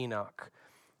to Enoch.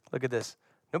 Look at this.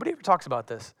 Nobody ever talks about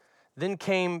this. Then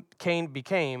Cain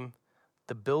became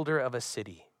the builder of a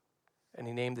city, and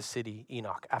he named the city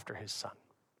Enoch after his son.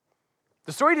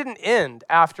 The story didn't end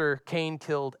after Cain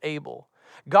killed Abel.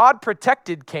 God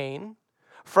protected Cain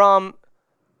from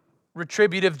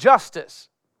retributive justice.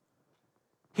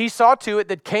 He saw to it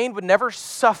that Cain would never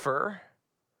suffer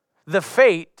the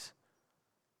fate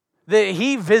that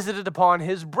he visited upon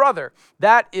his brother.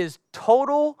 That is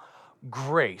total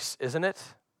grace, isn't it?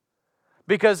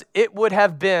 Because it would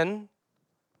have been,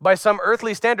 by some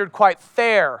earthly standard, quite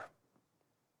fair.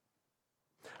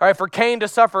 All right, for Cain to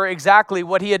suffer exactly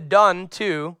what he had done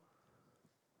to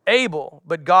Abel,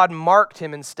 but God marked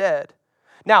him instead.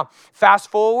 Now, fast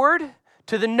forward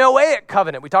to the Noahic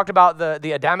covenant. We talked about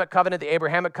the Adamic covenant, the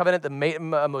Abrahamic covenant, the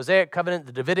Mosaic covenant,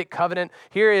 the Davidic covenant.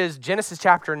 Here is Genesis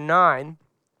chapter 9.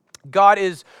 God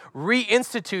is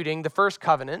reinstituting the first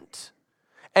covenant,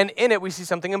 and in it we see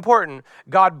something important.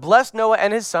 God blessed Noah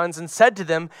and his sons and said to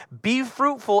them, "Be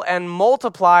fruitful and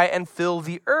multiply and fill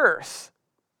the earth."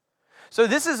 So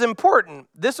this is important.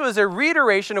 This was a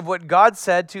reiteration of what God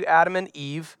said to Adam and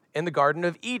Eve in the Garden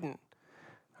of Eden.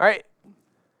 All right?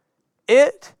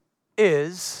 It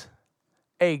is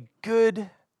a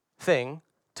good thing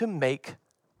to make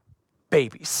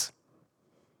babies.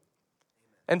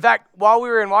 In fact, while we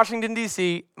were in Washington,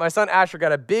 D.C., my son Asher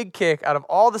got a big kick out of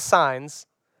all the signs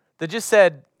that just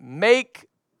said, "Make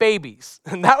babies."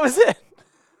 And that was it.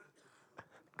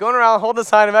 Going around holding a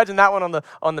sign. Imagine that one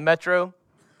on the metro.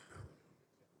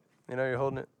 You know, you're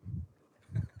holding it.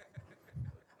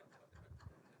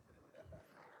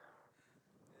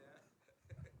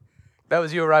 That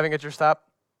was you arriving at your stop?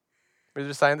 Where's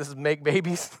your sign? This is "Make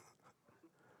babies."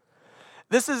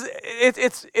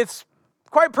 It's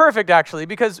quite perfect, actually,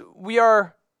 because we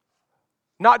are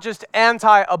not just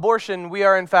anti-abortion, we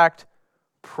are, in fact,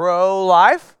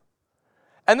 pro-life.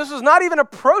 And this was not even a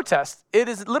protest. It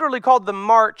is literally called the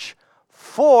March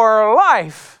for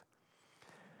Life.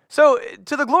 So,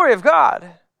 to the glory of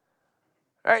God,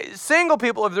 right, single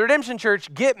people of the Redemption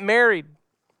Church, get married,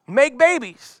 make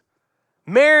babies.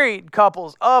 Married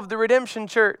couples of the Redemption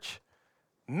Church,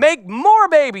 make more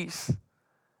babies.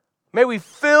 May we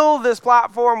fill this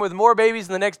platform with more babies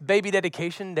in the next baby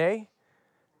dedication day.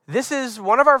 This is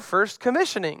one of our first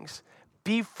commissionings.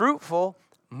 Be fruitful,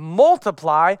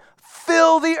 multiply,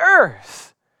 fill the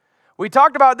earth. We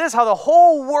talked about this, how the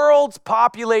whole world's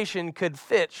population could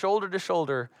fit shoulder to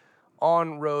shoulder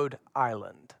on Rhode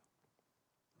Island.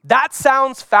 That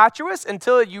sounds fatuous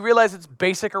until you realize it's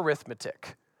basic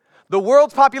arithmetic. The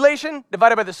world's population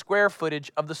divided by the square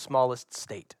footage of the smallest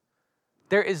state.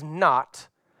 There is not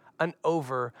an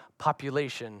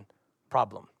overpopulation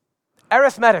problem.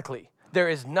 Arithmetically, there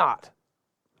is not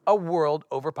a world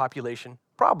overpopulation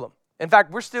problem. In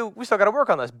fact, we still got to work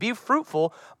on this. Be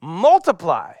fruitful,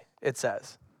 multiply, it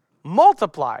says.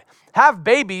 Multiply. Have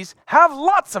babies, have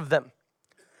lots of them.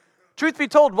 Truth be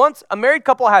told, once a married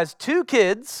couple has 2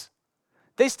 kids,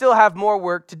 they still have more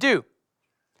work to do.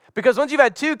 Because once you've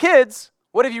had 2 kids,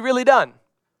 what have you really done?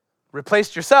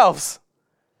 Replaced yourselves.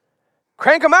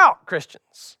 Crank them out,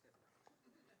 Christians.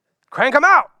 Crank them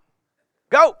out.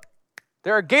 Go.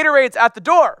 There are Gatorades at the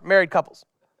door, married couples.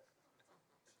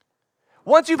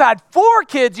 Once you've had 4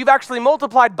 kids, you've actually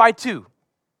multiplied by 2. Do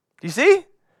you see?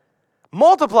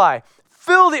 Multiply.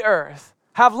 Fill the earth.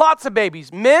 Have lots of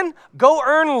babies. Men, go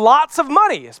earn lots of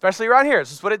money, especially around here.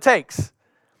 This is what it takes.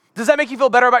 Does that make you feel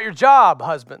better about your job,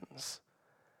 husbands?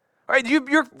 All right,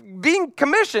 you're being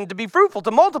commissioned to be fruitful,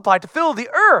 to multiply, to fill the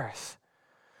earth.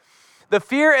 The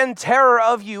fear and terror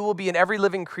of you will be in every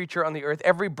living creature on the earth,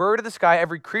 every bird of the sky,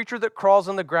 every creature that crawls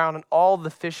on the ground, and all the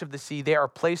fish of the sea. They are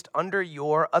placed under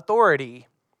your authority.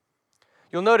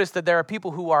 You'll notice that there are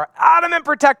people who are adamant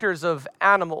protectors of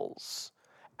animals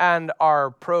and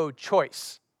are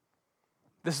pro-choice.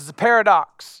 This is a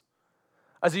paradox.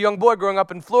 As a young boy growing up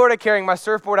in Florida, carrying my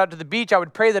surfboard out to the beach, I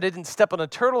would pray that I didn't step on a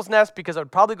turtle's nest because I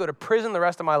would probably go to prison the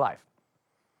rest of my life.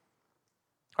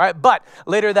 All right, but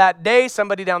later that day,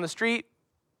 somebody down the street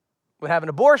would have an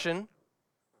abortion,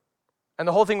 and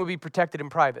the whole thing would be protected in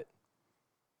private.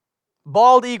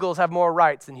 Bald eagles have more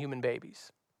rights than human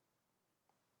babies.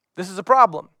 This is a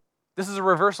problem. This is a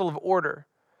reversal of order.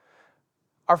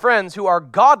 Our friends who are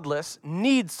godless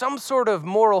need some sort of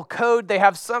moral code.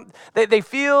 They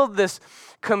feel this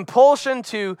compulsion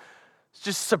to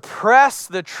just suppress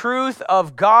the truth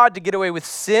of God to get away with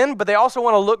sin, but they also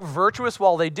want to look virtuous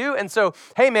while they do. And so,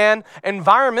 hey man,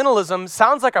 environmentalism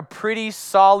sounds like a pretty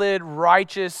solid,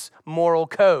 righteous moral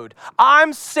code.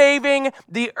 I'm saving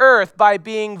the earth by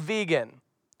being vegan.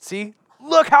 See?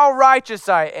 Look how righteous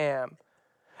I am.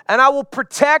 And I will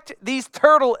protect these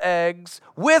turtle eggs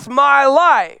with my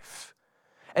life.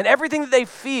 And everything that they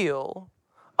feel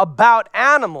about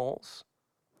animals,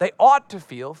 they ought to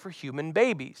feel for human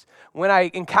babies. When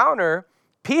I encounter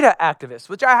PETA activists,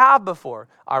 which I have before,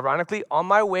 ironically on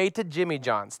my way to Jimmy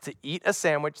John's to eat a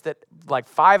sandwich that like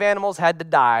 5 animals had to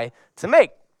die to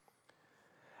make,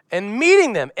 and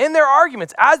meeting them in their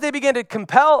arguments as they begin to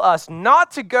compel us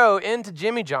not to go into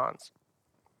Jimmy John's,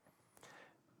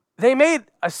 they made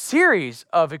a series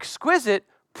of exquisite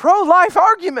pro-life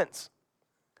arguments.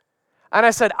 And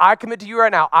I said, I commit to you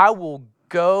right now, I will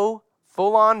go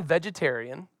full-on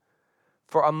vegetarian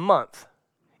for a month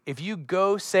if you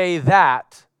go say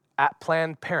that at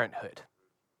Planned Parenthood.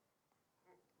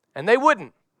 And they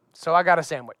wouldn't, so I got a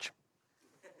sandwich.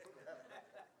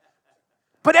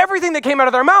 But everything that came out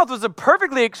of their mouth was a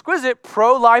perfectly exquisite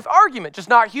pro-life argument, just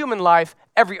not human life,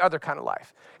 every other kind of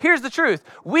life. Here's the truth.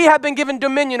 We have been given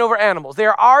dominion over animals. They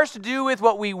are ours to do with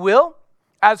what we will.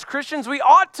 As Christians, we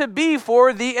ought to be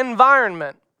for the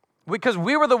environment because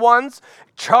we were the ones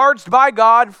charged by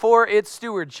God for its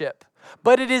stewardship.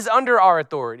 But it is under our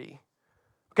authority.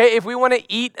 Okay, if we want to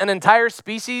eat an entire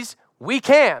species, we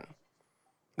can.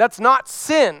 That's not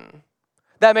sin.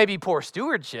 That may be poor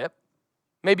stewardship.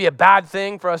 Maybe a bad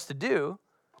thing for us to do.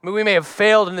 I mean, we may have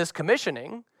failed in this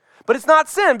commissioning, but it's not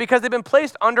sin because they've been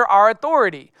placed under our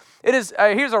authority. It is.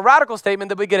 Here's a radical statement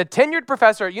that we get a tenured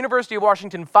professor at University of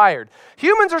Washington fired.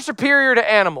 Humans are superior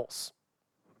to animals.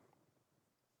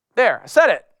 There, I said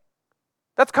it.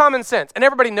 That's common sense, and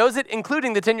everybody knows it,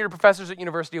 including the tenured professors at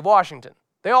University of Washington.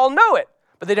 They all know it,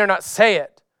 but they dare not say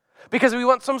it because we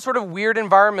want some sort of weird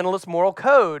environmentalist moral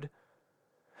code.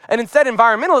 And instead,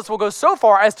 environmentalists will go so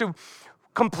far as to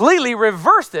completely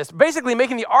reverse this, basically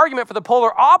making the argument for the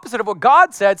polar opposite of what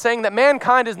God said, saying that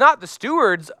mankind is not the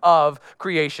stewards of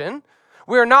creation.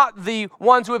 We are not the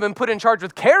ones who have been put in charge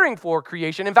with caring for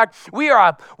creation. In fact, we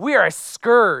are a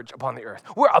scourge upon the earth.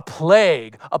 We're a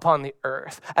plague upon the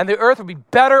earth. And the earth would be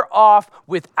better off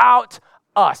without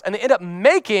us. And they end up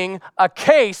making a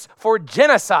case for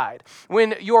genocide.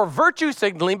 When your virtue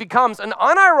signaling becomes an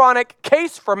unironic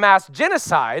case for mass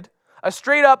genocide, a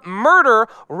straight up murder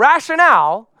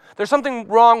rationale, there's something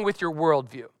wrong with your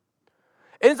worldview.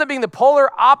 It ends up being the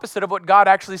polar opposite of what God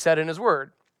actually said in his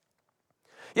word.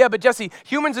 Yeah, but Jesse,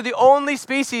 humans are the only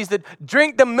species that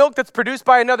drink the milk that's produced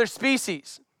by another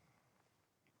species.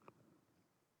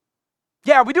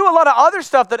 Yeah, we do a lot of other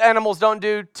stuff that animals don't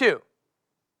do too.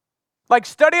 Like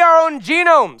study our own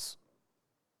genomes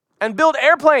and build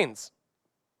airplanes.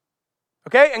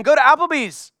 Okay, and go to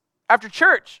Applebee's after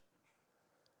church.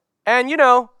 And,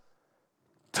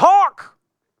 talk.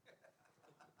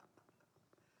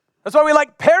 That's why we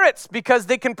like parrots, because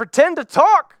they can pretend to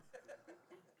talk.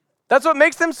 That's what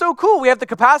makes them so cool. We have the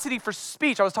capacity for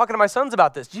speech. I was talking to my sons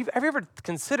about this. Have you ever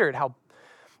considered how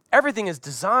everything is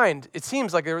designed? It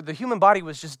seems like the human body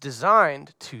was just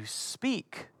designed to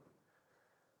speak.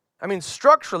 I mean,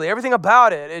 structurally, everything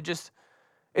about it,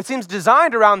 it seems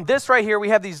designed around this right here. We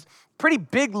have these pretty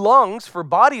big lungs for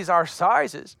bodies our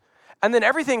sizes. And then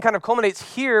everything kind of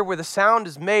culminates here where the sound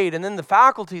is made, and then the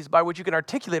faculties by which you can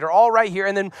articulate are all right here,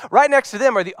 and then right next to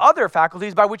them are the other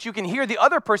faculties by which you can hear the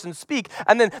other person speak,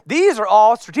 and then these are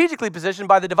all strategically positioned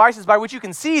by the devices by which you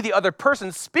can see the other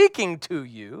person speaking to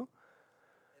you.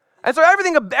 And so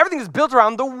everything is built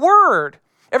around the word.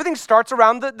 Everything starts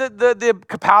around the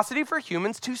capacity for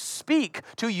humans to speak,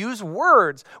 to use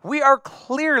words. We are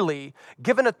clearly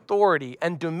given authority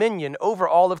and dominion over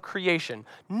all of creation.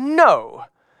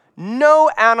 No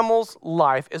animal's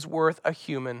life is worth a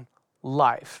human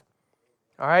life.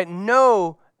 All right?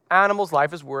 No animal's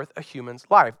life is worth a human's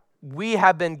life. We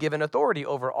have been given authority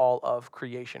over all of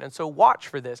creation. And so watch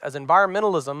for this. As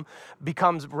environmentalism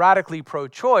becomes radically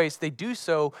pro-choice, they do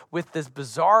so with this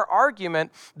bizarre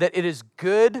argument that it is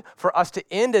good for us to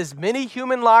end as many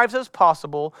human lives as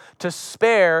possible to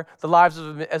spare the lives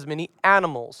of as many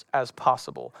animals as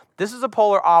possible. This is a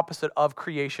polar opposite of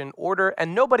creation order,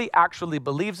 and nobody actually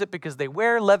believes it because they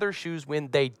wear leather shoes when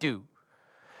they do.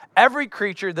 Every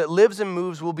creature that lives and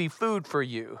moves will be food for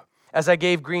you. As I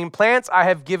gave green plants, I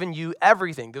have given you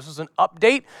everything. This was an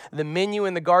update. The menu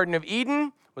in the Garden of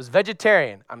Eden was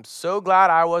vegetarian. I'm so glad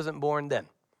I wasn't born then.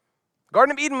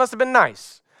 Garden of Eden must have been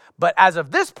nice. But as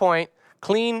of this point,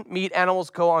 clean meat animals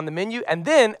go on the menu. And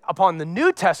then upon the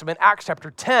New Testament, Acts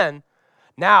chapter 10,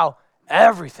 now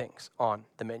everything's on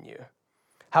the menu.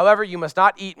 However, you must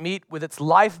not eat meat with its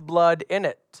lifeblood in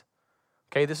it.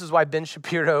 Okay, this is why Ben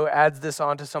Shapiro adds this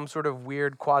onto some sort of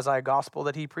weird quasi-gospel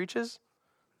that he preaches.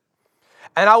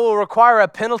 And I will require a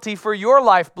penalty for your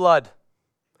lifeblood.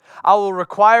 I will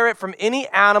require it from any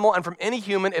animal and from any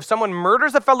human. If someone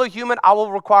murders a fellow human, I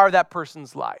will require that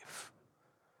person's life.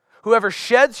 Whoever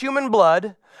sheds human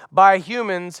blood, by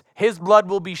humans, his blood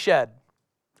will be shed.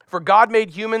 For God made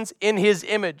humans in his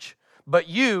image. But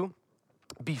you,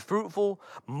 be fruitful,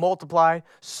 multiply,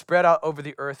 spread out over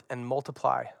the earth, and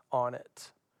multiply on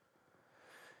it.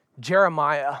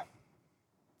 Jeremiah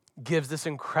gives this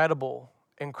incredible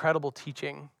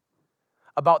teaching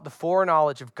about the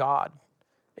foreknowledge of God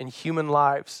in human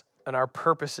lives and our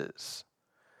purposes.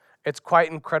 It's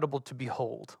quite incredible to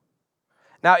behold.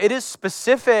 Now, it is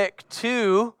specific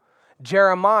to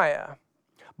Jeremiah,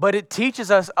 but it teaches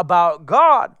us about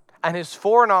God and his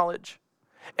foreknowledge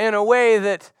in a way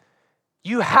that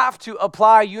you have to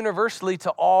apply universally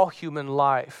to all human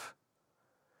life.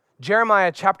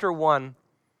 Jeremiah chapter 1,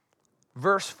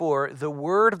 verse 4, the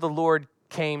word of the Lord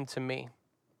came to me.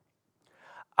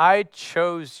 I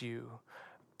chose you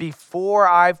before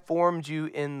I formed you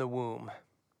in the womb.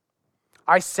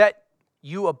 I set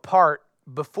you apart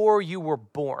before you were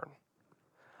born.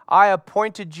 I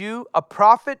appointed you a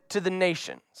prophet to the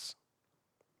nations.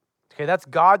 Okay, that's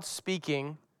God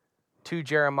speaking to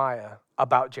Jeremiah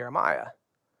about Jeremiah.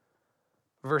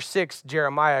 Verse 6,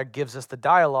 Jeremiah gives us the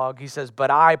dialogue. He says, but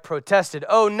I protested,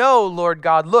 oh no, Lord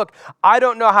God, look, I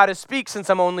don't know how to speak since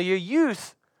I'm only a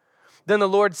youth. Then the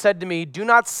Lord said to me, do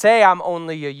not say I'm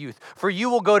only a youth, for you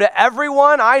will go to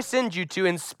everyone I send you to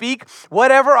and speak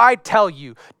whatever I tell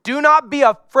you. Do not be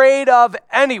afraid of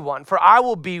anyone, for I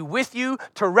will be with you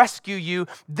to rescue you.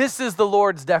 This is the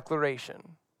Lord's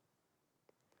declaration.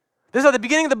 This is at the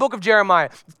beginning of the book of Jeremiah.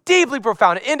 Deeply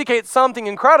profound. It indicates something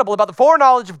incredible about the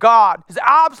foreknowledge of God, his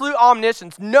absolute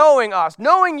omniscience, knowing us,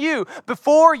 knowing you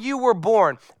before you were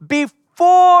born.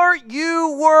 Before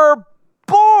you were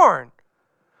born.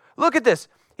 Look at this.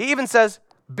 He even says,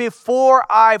 before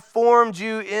I formed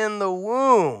you in the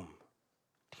womb.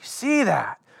 Do you see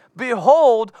that?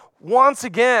 Behold, once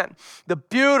again, the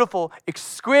beautiful,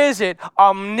 exquisite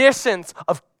omniscience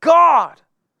of God.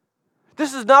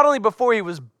 This is not only before he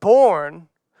was born,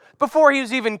 before he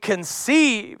was even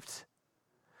conceived,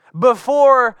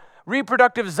 before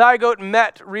reproductive zygote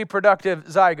met reproductive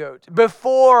zygote,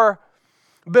 before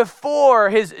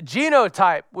his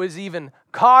genotype was even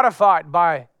codified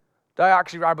by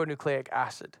deoxyribonucleic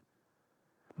acid.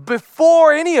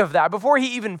 Before any of that, before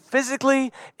he even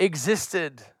physically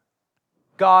existed,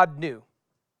 God knew.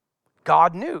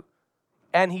 God knew.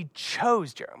 And he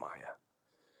chose Jeremiah.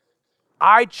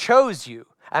 I chose you,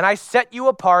 and I set you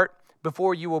apart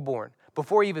before you were born,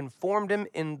 before he even formed him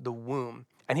in the womb.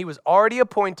 And he was already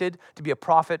appointed to be a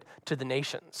prophet to the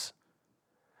nations.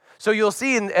 So you'll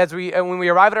see when we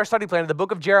arrive at our study plan in the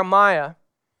book of Jeremiah,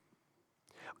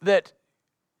 that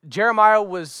Jeremiah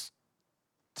was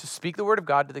to speak the word of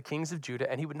God to the kings of Judah,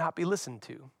 and he would not be listened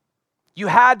to. You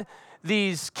had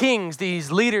these kings,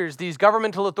 these leaders, these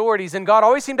governmental authorities, and God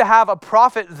always seemed to have a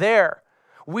prophet there.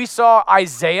 We saw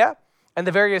Isaiah and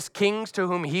the various kings to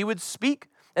whom he would speak,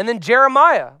 and then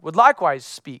Jeremiah would likewise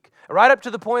speak, right up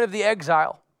to the point of the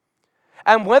exile.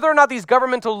 And whether or not these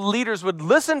governmental leaders would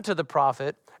listen to the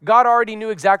prophet, God already knew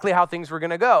exactly how things were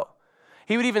going to go.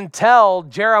 He would even tell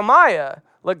Jeremiah,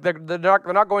 look, they're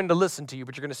not going to listen to you,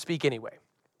 but you're going to speak anyway.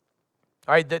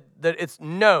 All right, that it's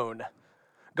known.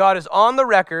 God is on the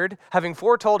record, having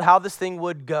foretold how this thing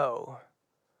would go.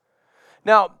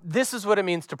 Now, this is what it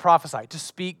means to prophesy, to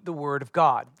speak the word of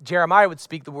God. Jeremiah would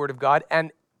speak the word of God,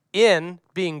 and in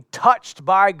being touched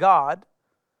by God,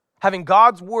 having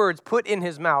God's words put in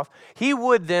his mouth, he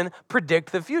would then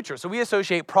predict the future. So we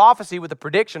associate prophecy with the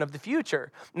prediction of the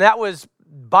future. And that was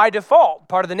by default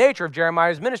part of the nature of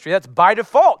Jeremiah's ministry. That's by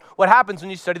default what happens when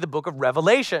you study the book of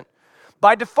Revelation.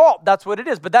 By default, that's what it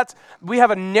is. But we have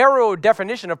a narrow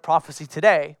definition of prophecy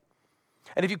today.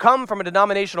 And if you come from a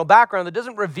denominational background that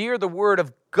doesn't revere the word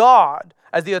of God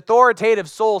as the authoritative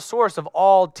sole source of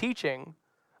all teaching,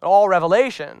 all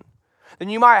revelation, then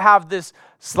you might have this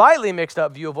slightly mixed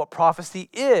up view of what prophecy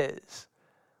is.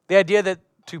 The idea that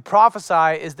to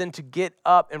prophesy is then to get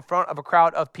up in front of a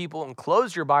crowd of people and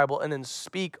close your Bible and then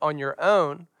speak on your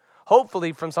own,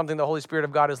 hopefully from something the Holy Spirit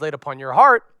of God has laid upon your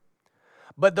heart.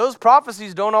 But those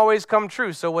prophecies don't always come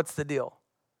true, so what's the deal?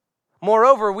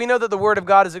 Moreover, we know that the word of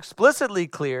God is explicitly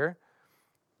clear.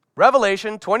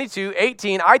 Revelation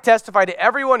 22:18, I testify to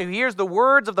everyone who hears the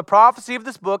words of the prophecy of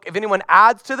this book. If anyone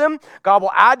adds to them, God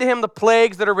will add to him the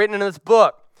plagues that are written in this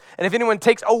book. And if anyone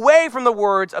takes away from the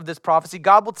words of this prophecy,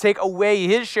 God will take away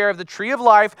his share of the tree of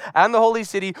life and the holy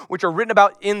city, which are written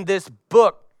about in this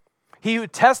book. He who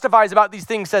testifies about these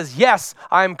things says, yes,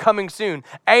 I am coming soon.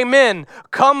 Amen.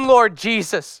 Come, Lord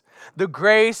Jesus. The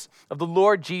grace of the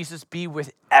Lord Jesus be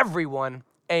with everyone.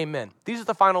 Amen. These are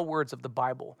the final words of the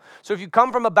Bible. So if you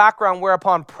come from a background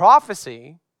whereupon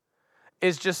prophecy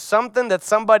is just something that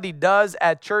somebody does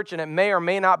at church and it may or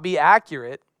may not be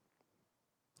accurate,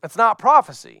 it's not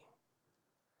prophecy.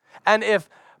 And if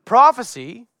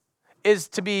prophecy is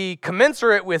to be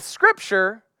commensurate with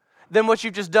Scripture, then what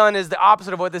you've just done is the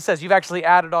opposite of what this says. You've actually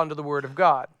added on to the Word of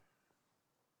God.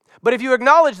 But if you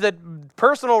acknowledge that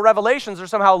personal revelations are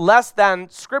somehow less than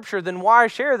Scripture, then why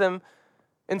share them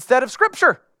instead of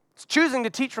Scripture? It's choosing to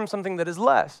teach from something that is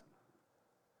less.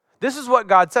 This is what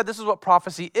God said. This is what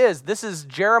prophecy is. This is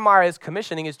Jeremiah's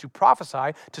commissioning, is to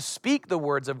prophesy, to speak the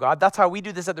words of God. That's how we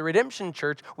do this at the Redemption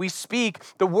Church. We speak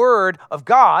the word of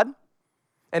God.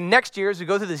 And next year, as we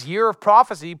go through this year of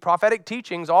prophecy, prophetic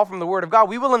teachings, all from the word of God,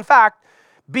 we will in fact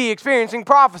be experiencing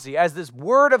prophecy, as this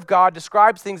word of God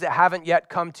describes things that haven't yet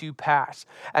come to pass.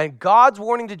 And God's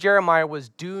warning to Jeremiah was,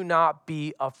 do not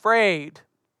be afraid.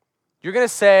 You're going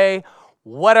to say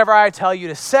whatever I tell you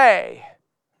to say.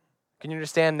 Can you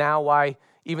understand now why,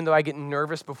 even though I get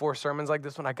nervous before sermons like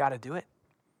this one, I got to do it?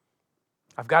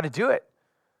 I've got to do it.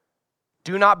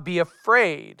 Do not be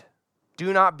afraid.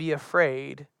 Do not be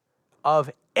afraid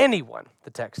of anyone,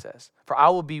 the text says. For I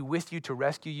will be with you to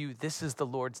rescue you. This is the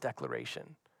Lord's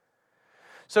declaration.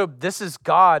 So this is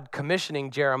God commissioning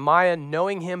Jeremiah,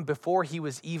 knowing him before he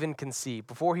was even conceived,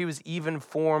 before he was even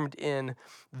formed in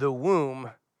the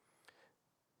womb.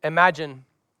 Imagine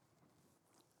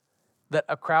that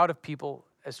a crowd of people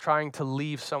is trying to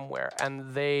leave somewhere,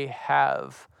 and they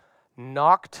have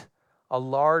knocked a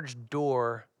large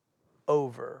door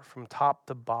over from top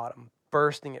to bottom,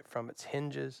 bursting it from its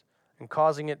hinges and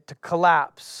causing it to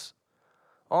collapse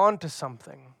onto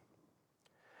something.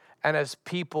 And as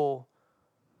people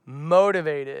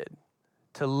motivated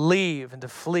to leave and to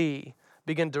flee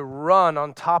begin to run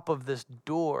on top of this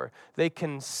door, they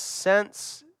can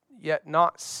sense yet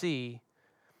not see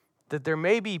that there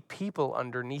may be people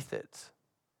underneath it.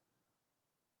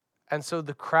 And so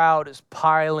the crowd is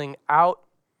piling out,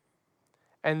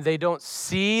 and they don't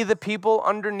see the people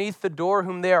underneath the door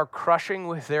whom they are crushing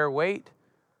with their weight,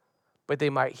 but they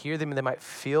might hear them and they might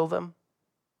feel them,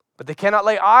 but they cannot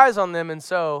lay eyes on them, and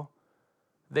so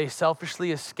they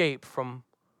selfishly escape from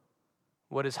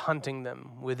what is hunting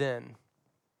them within.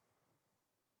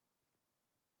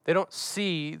 They don't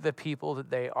see the people that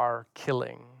they are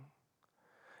killing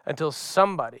until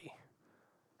somebody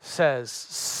says,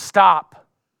 stop.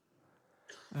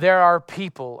 There are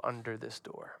people under this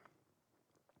door.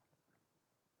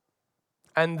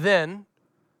 And then,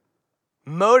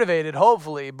 motivated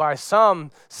hopefully by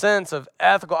some sense of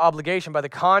ethical obligation, by the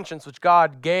conscience which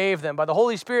God gave them, by the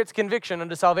Holy Spirit's conviction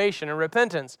unto salvation and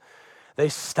repentance, they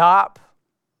stop.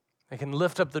 They can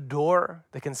lift up the door.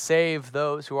 They can save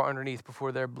those who are underneath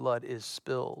before their blood is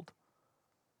spilled.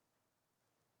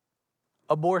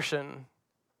 Abortion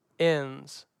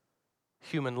ends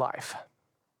human life.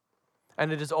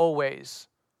 And it is always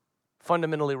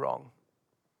fundamentally wrong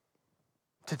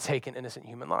to take an innocent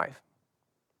human life.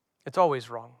 It's always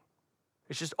wrong.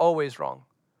 It's just always wrong.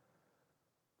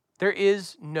 There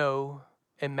is no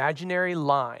imaginary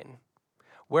line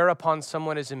whereupon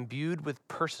someone is imbued with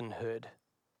personhood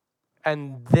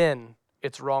and then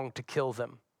it's wrong to kill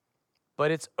them.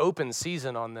 But it's open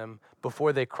season on them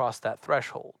before they cross that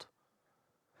threshold.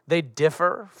 They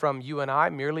differ from you and I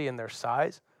merely in their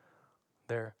size,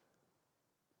 their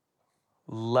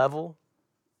level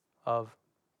of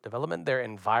development, their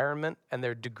environment, and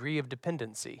their degree of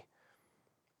dependency.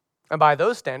 And by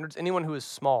those standards, anyone who is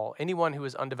small, anyone who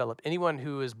is undeveloped, anyone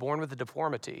who is born with a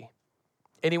deformity,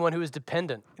 anyone who is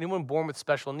dependent, anyone born with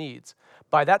special needs,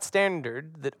 by that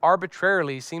standard that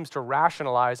arbitrarily seems to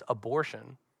rationalize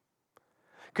abortion,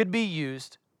 could be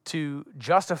used to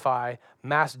justify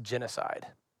mass genocide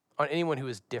on anyone who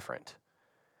is different.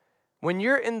 When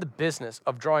you're in the business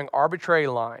of drawing arbitrary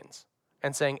lines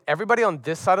and saying everybody on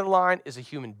this side of the line is a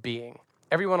human being,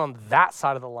 everyone on that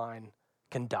side of the line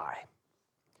can die,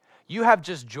 you have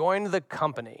just joined the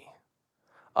company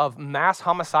of mass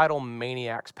homicidal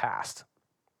maniacs past.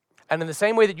 And in the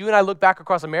same way that you and I look back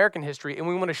across American history and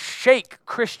we want to shake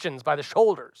Christians by the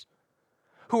shoulders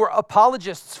who are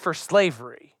apologists for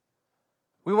slavery,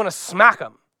 we want to smack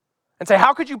them and say,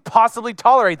 how could you possibly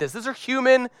tolerate this? These are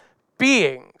human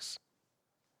beings.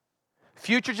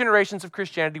 Future generations of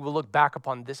Christianity will look back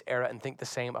upon this era and think the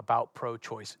same about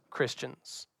pro-choice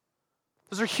Christians.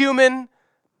 Those are human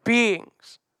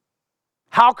beings.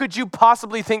 How could you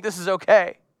possibly think this is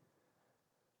okay?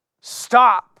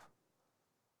 Stop.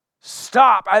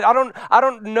 Stop. I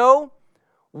don't know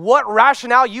what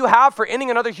rationale you have for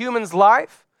ending another human's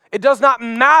life. It does not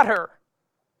matter.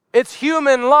 It's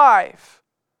human life.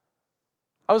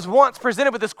 I was once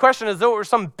presented with this question as though it were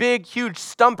some big, huge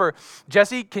stumper.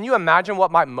 Jesse, can you imagine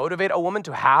what might motivate a woman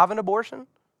to have an abortion?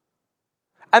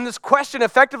 And this question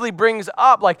effectively brings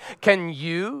up, can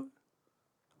you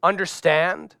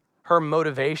understand her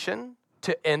motivation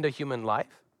to end a human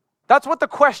life? That's what the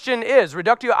question is,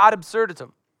 reductio ad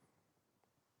absurdum.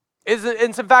 It's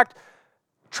in fact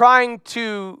trying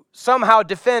to somehow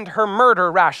defend her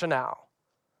murder rationale.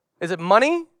 Is it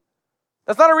money?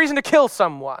 That's not a reason to kill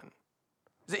someone.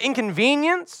 Is it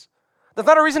inconvenience? That's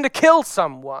not a reason to kill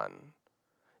someone.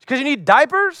 Because you need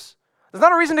diapers? That's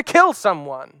not a reason to kill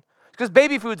someone. It's because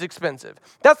baby food's expensive.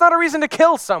 That's not a reason to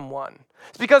kill someone.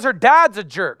 It's because her dad's a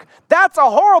jerk. That's a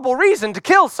horrible reason to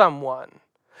kill someone.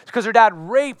 It's because her dad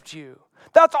raped you.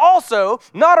 That's also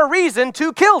not a reason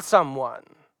to kill someone.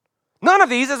 None of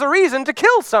these is a reason to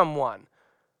kill someone.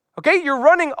 Okay, you're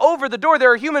running over the door.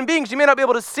 There are human beings. You may not be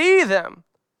able to see them,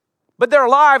 but their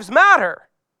lives matter.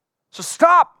 So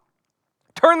stop.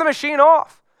 Turn the machine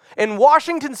off. In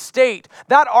Washington State,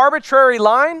 that arbitrary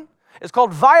line is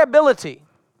called viability.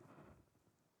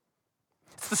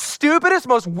 It's the stupidest,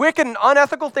 most wicked and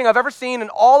unethical thing I've ever seen in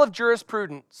all of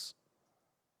jurisprudence.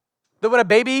 That when a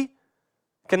baby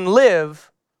can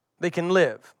live, they can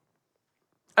live.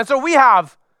 And so we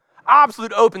have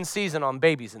absolute open season on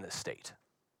babies in this state.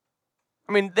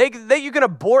 I mean, you can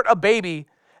abort a baby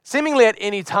seemingly at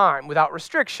any time without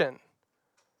restriction.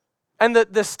 And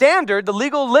the standard, the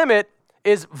legal limit,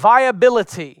 is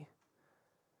viability.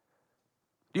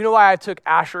 Do you know why I took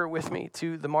Asher with me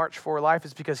to the March for Life?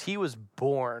 It's because he was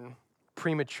born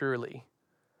prematurely,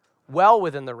 well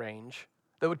within the range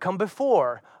that would come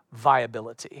before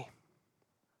viability.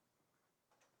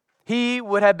 He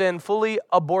would have been fully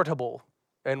abortable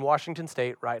in Washington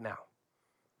State right now.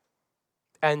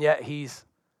 And yet he's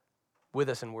with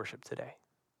us in worship today.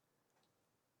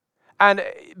 And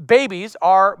babies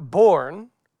are born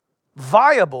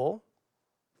viable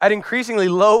at increasingly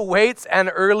low weights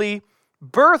and early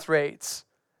birth rates.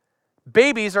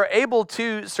 Babies are able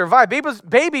to survive.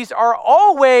 Babies are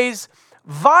always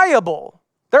viable.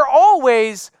 They're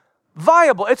always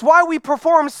viable. It's why we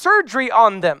perform surgery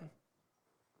on them.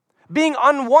 Being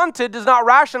unwanted does not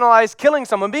rationalize killing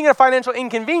someone. Being a financial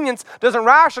inconvenience doesn't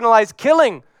rationalize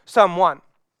killing someone.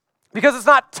 Because it's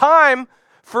not time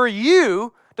for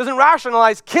you doesn't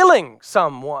rationalize killing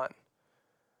someone.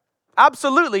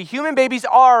 Absolutely, human babies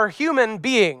are human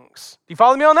beings. Do you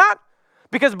follow me on that?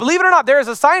 Because believe it or not, there is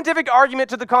a scientific argument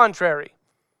to the contrary.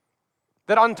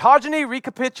 That ontogeny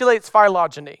recapitulates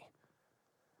phylogeny.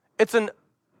 It's an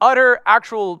utter,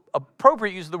 actual,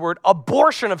 appropriate use of the word,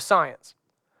 abortion of science.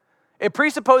 It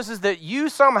presupposes that you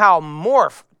somehow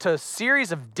morph to a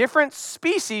series of different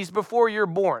species before you're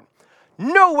born.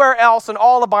 Nowhere else in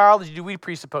all of biology do we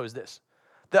presuppose this.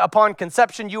 That upon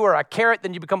conception, you are a carrot,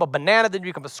 then you become a banana, then you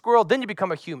become a squirrel, then you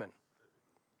become a human.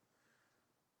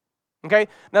 Okay?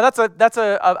 Now that's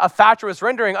a fatuous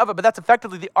rendering of it, but that's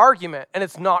effectively the argument, and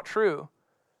it's not true.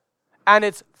 And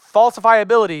its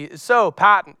falsifiability is so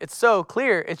patent, it's so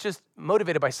clear, it's just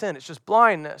motivated by sin, it's just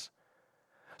blindness.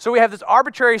 So we have this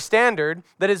arbitrary standard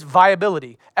that is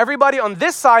viability. Everybody on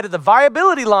this side of the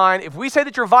viability line, if we say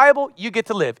that you're viable, you get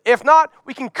to live. If not,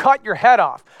 we can cut your head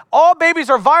off. All babies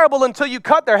are viable until you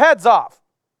cut their heads off.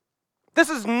 This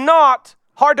is not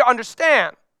hard to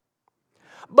understand.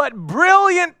 But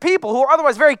brilliant people who are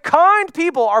otherwise very kind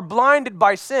people are blinded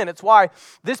by sin. It's why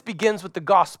this begins with the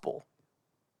gospel.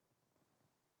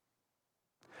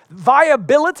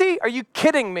 Viability? Are you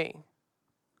kidding me?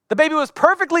 The baby was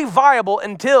perfectly viable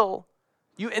until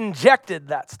you injected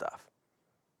that stuff.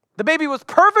 The baby was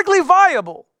perfectly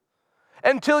viable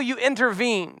until you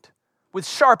intervened with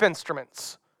sharp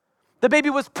instruments. The baby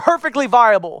was perfectly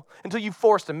viable until you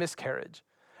forced a miscarriage.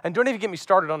 And don't even get me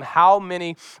started on how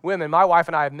many women my wife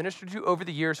and I have ministered to over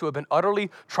the years who have been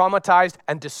utterly traumatized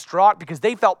and distraught because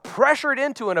they felt pressured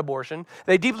into an abortion.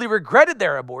 They deeply regretted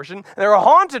their abortion, and they were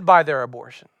haunted by their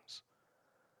abortions.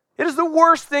 It is the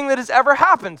worst thing that has ever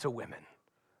happened to women.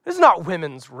 This is not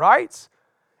women's rights.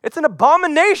 It's an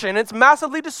abomination. It's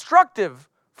massively destructive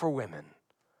for women.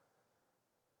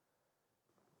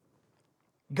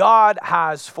 God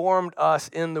has formed us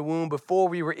in the womb before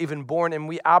we were even born, and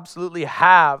we absolutely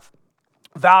have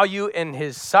value in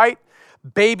His sight.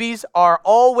 Babies are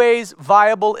always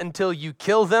viable until you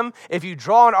kill them. If you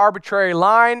draw an arbitrary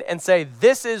line and say,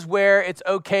 this is where it's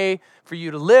okay for you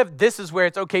to live, this is where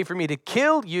it's okay for me to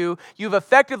kill you, you've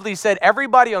effectively said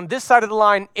everybody on this side of the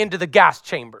line into the gas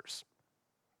chambers.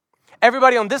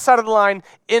 Everybody on this side of the line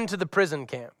into the prison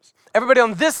camps. Everybody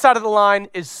on this side of the line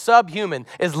is subhuman,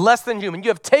 is less than human. You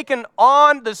have taken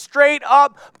on the straight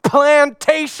up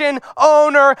plantation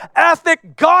owner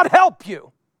ethic. God help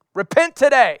you. Repent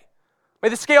today. May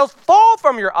the scales fall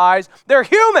from your eyes. They're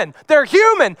human. They're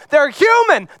human. They're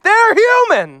human. They're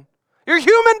human. You're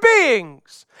human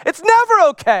beings. It's never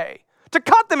okay to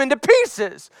cut them into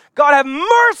pieces. God have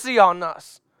mercy on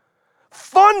us.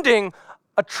 Funding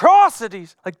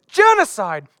atrocities like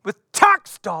genocide with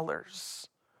tax dollars.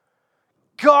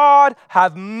 God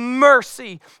have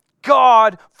mercy.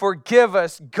 God forgive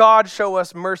us. God show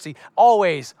us mercy.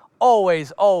 Always,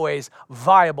 always, always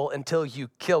viable until you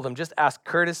kill them. Just ask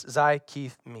Curtis Zy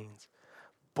Keith Means.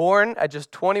 Born at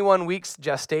just 21 weeks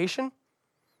gestation.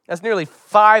 That's nearly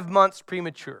 5 months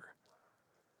premature.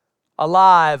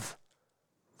 Alive,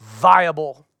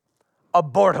 viable,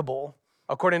 abortable,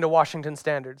 according to Washington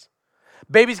standards.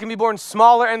 Babies can be born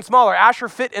smaller and smaller. Asher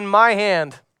fit in my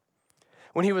hand.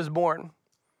 when he was born.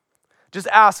 Just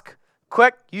ask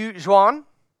Kwek Yu Juan,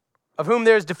 of whom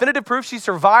there is definitive proof she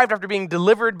survived after being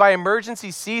delivered by emergency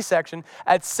C-section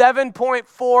at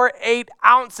 7.48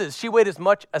 ounces. She weighed as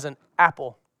much as an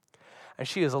apple, and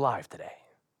she is alive today.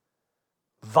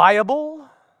 Viable?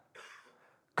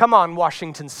 Come on,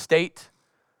 Washington State.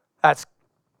 That's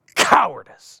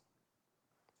cowardice.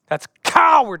 That's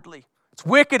cowardly. It's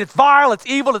wicked, it's vile, it's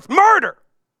evil, it's murder.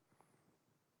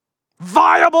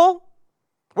 Viable?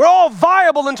 We're all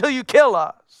viable until you kill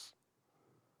us.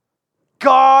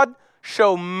 God,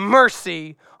 show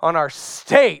mercy on our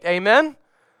state. Amen?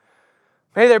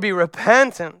 May there be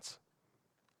repentance.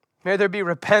 May there be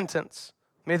repentance.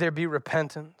 May there be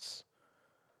repentance.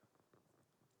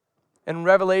 In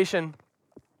Revelation,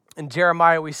 in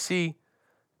Jeremiah, we see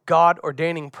God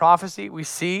ordaining prophecy. We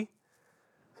see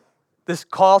this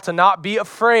call to not be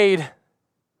afraid.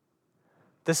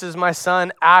 This is my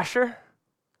son, Asher.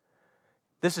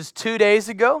 This is 2 days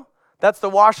ago. That's the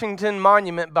Washington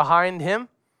Monument behind him.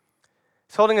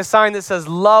 He's holding a sign that says,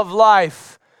 love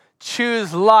life,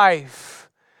 choose life.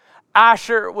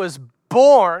 Asher was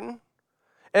born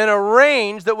in a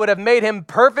range that would have made him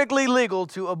perfectly legal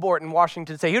to abort in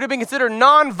Washington State. He would have been considered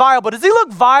non-viable. Does he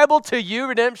look viable to you,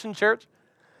 Redemption Church?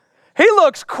 He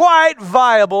looks quite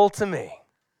viable to me.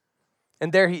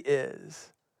 And there he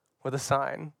is with a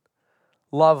sign,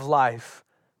 love life,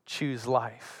 choose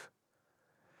life.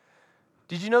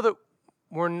 Did you know that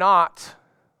we're not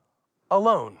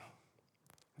alone?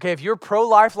 Okay, if you're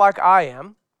pro-life like I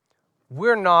am,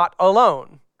 we're not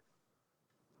alone.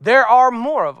 There are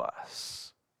more of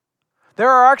us. There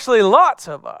are actually lots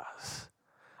of us.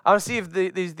 I want to see if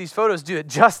these photos do it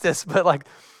justice, but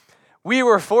we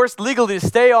were forced legally to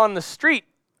stay on the street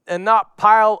and not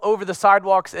pile over the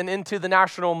sidewalks and into the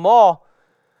National Mall.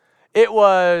 It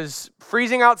was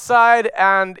freezing outside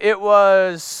and it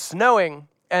was snowing.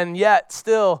 And yet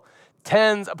still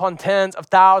tens upon tens of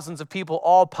thousands of people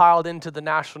all piled into the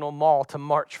National Mall to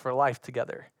march for life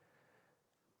together.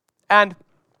 And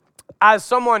as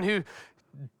someone who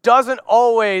doesn't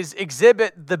always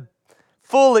exhibit the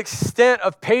full extent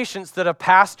of patience that a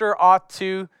pastor ought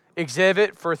to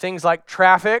exhibit for things like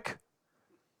traffic,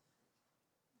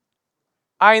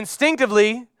 I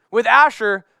instinctively, with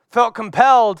Asher, felt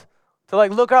compelled to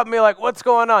look up and be like, what's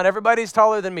going on? Everybody's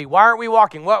taller than me. Why aren't we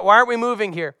walking? Why aren't we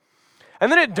moving here?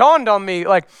 And then it dawned on me,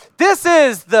 this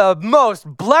is the most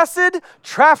blessed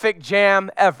traffic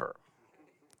jam ever.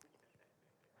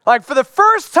 For the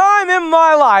first time in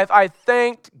my life, I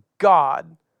thanked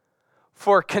God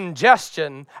for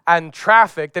congestion and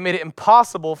traffic that made it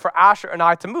impossible for Asher and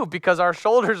I to move because our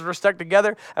shoulders were stuck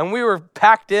together and we were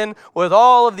packed in with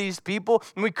all of these people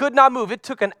and we could not move. It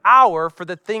took an hour for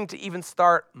the thing to even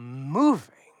start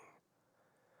moving.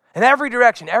 In every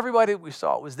direction, everybody that we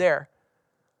saw was there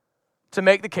to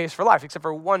make the case for life, except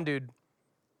for one dude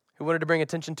who wanted to bring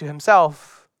attention to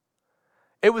himself.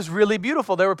 It was really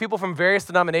beautiful. There were people from various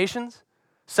denominations.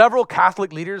 Several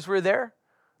Catholic leaders were there.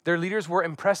 Their leaders wore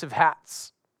impressive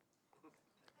hats.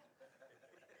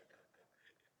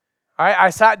 All right, I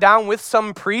sat down with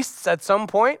some priests at some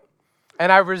point,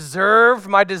 and I reserved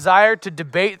my desire to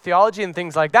debate theology and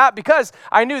things like that because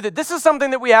I knew that this is something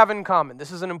that we have in common.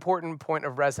 This is an important point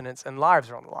of resonance, and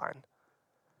lives are on the line.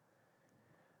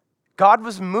 God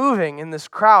was moving in this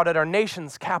crowd at our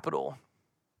nation's capital,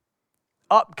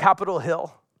 up Capitol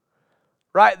Hill,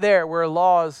 right there where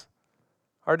laws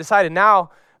are decided.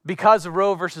 Now, because of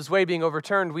Roe versus Wade being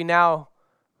overturned, we now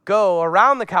go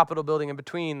around the Capitol building and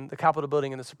between the Capitol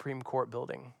building and the Supreme Court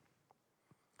building.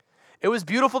 It was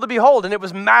beautiful to behold, and it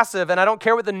was massive, and I don't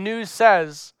care what the news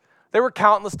says. There were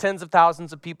countless tens of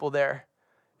thousands of people there.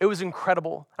 It was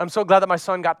incredible. I'm so glad that my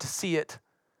son got to see it.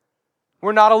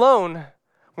 We're not alone.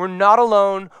 We're not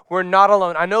alone. We're not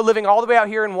alone. I know living all the way out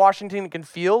here in Washington, it can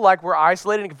feel like we're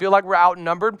isolated. It can feel like we're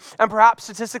outnumbered, and perhaps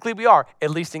statistically we are, at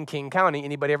least in King County.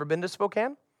 Anybody ever been to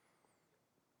Spokane?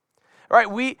 All right,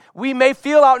 we may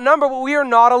feel outnumbered, but we are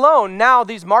not alone. Now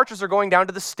these marches are going down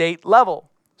to the state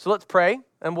level. So let's pray,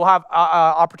 and we'll have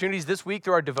opportunities this week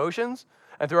through our devotions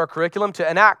and through our curriculum to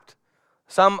enact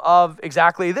some of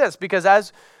exactly this. Because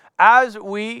as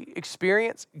we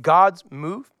experience God's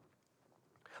move,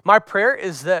 my prayer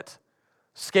is that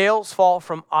scales fall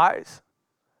from eyes,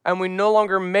 and we no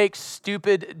longer make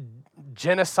stupid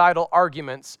genocidal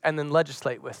arguments and then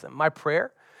legislate with them. My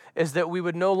prayer is that we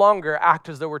would no longer act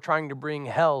as though we're trying to bring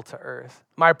hell to earth.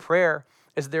 My prayer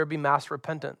is there would be mass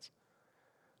repentance.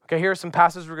 Okay, here are some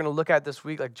passages we're going to look at this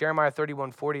week, like Jeremiah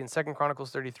 31:40 and 2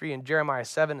 Chronicles 33, and Jeremiah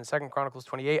 7 and 2 Chronicles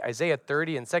 28, Isaiah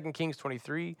 30 and 2 Kings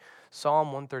 23, Psalm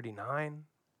 139.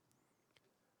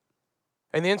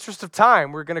 In the interest of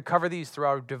time, we're going to cover these through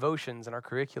our devotions and our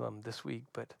curriculum this week,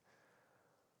 but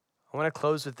I want to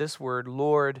close with this word.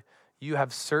 Lord, you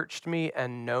have searched me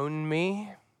and known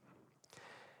me.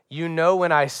 You know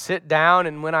when I sit down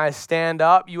and when I stand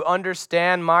up. You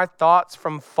understand my thoughts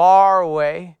from far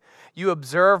away. You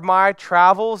observe my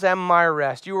travels and my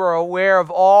rest. You are aware of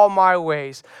all my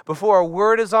ways. Before a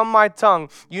word is on my tongue,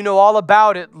 you know all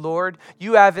about it, Lord.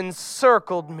 You have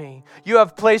encircled me. You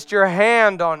have placed your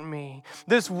hand on me.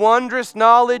 This wondrous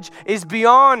knowledge is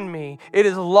beyond me. It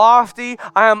is lofty.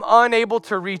 I am unable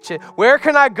to reach it. Where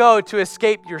can I go to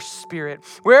escape your spirit?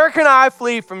 Where can I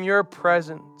flee from your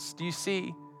presence? Do you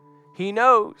see? He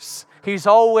knows. He's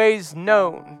always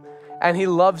known. And he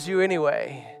loves you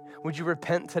anyway. Would you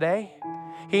repent today?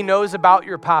 He knows about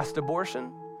your past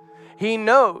abortion. He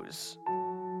knows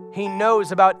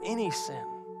about any sin.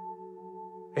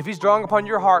 If he's drawing upon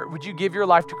your heart, would you give your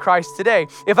life to Christ today?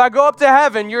 If I go up to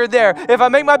heaven, you're there. If I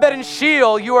make my bed in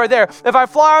Sheol, you are there. If I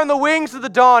fly on the wings of the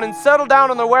dawn and settle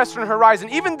down on the western horizon,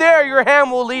 even there your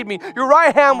hand will lead me. Your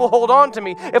right hand will hold on to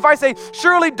me. If I say,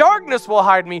 surely darkness will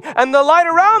hide me, and the light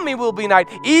around me will be night,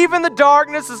 even the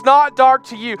darkness is not dark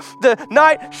to you. The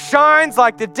night shines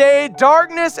like the day.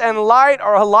 Darkness and light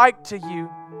are alike to you.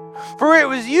 For it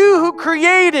was you who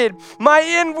created my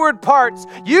inward parts.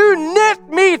 You knit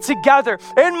me together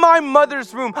in my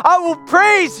mother's womb. I will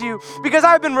praise you because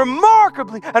I've been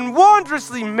remarkably and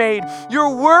wondrously made.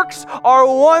 Your works are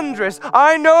wondrous.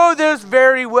 I know this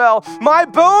very well. My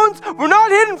bones were not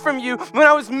hidden from you when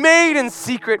I was made in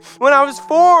secret, when I was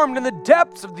formed in the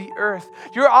depths of the earth.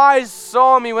 Your eyes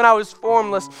saw me when I was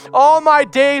formless. All my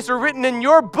days were written in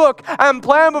your book and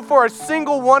planned before a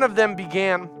single one of them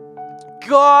began.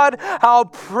 God, how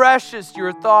precious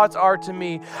your thoughts are to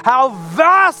me. How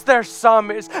vast their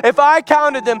sum is. If I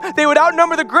counted them, they would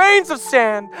outnumber the grains of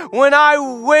sand. When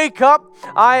I wake up,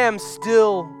 I am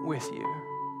still with you.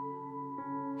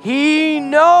 He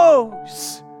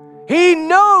knows. He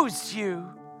knows you.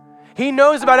 He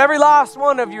knows about every last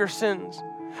one of your sins.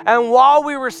 And while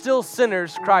we were still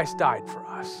sinners, Christ died for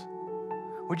us.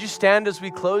 Would you stand as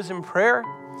we close in prayer?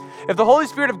 If the Holy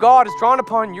Spirit of God is drawn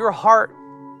upon your heart,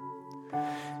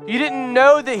 you didn't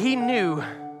know that he knew,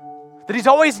 that he's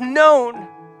always known.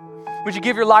 Would you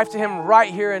give your life to him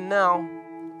right here and now?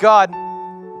 God,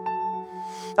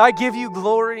 I give you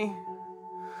glory.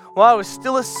 While I was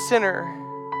still a sinner,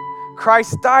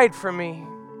 Christ died for me.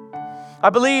 I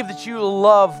believe that you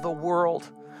love the world,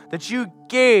 that you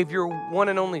gave your one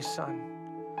and only Son,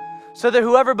 so that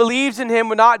whoever believes in him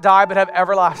would not die but have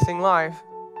everlasting life.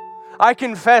 I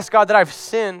confess, God, that I've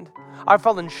sinned. I've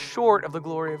fallen short of the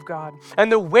glory of God.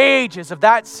 And the wages of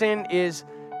that sin is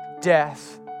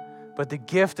death. But the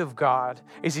gift of God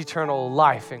is eternal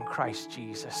life in Christ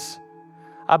Jesus.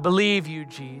 I believe you,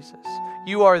 Jesus.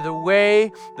 You are the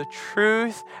way, the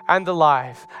truth, and the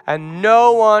life. And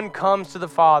no one comes to the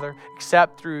Father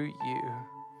except through you.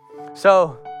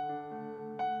 So,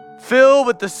 filled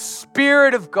with the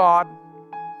Spirit of God,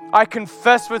 I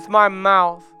confess with my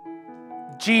mouth,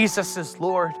 Jesus is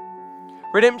Lord.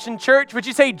 Redemption Church, would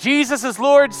you say Jesus is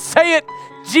Lord? Say it,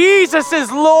 Jesus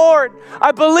is Lord.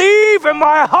 I believe in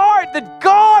my heart that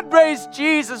God raised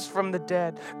Jesus from the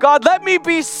dead. God, let me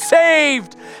be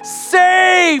saved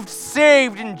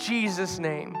in Jesus'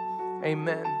 name.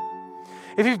 Amen.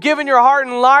 If you've given your heart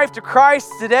and life to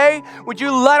Christ today, would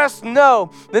you let us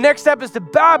know? The next step is to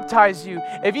baptize you.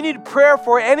 If you need prayer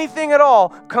for anything at all,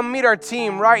 come meet our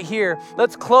team right here.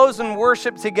 Let's close and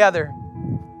worship together.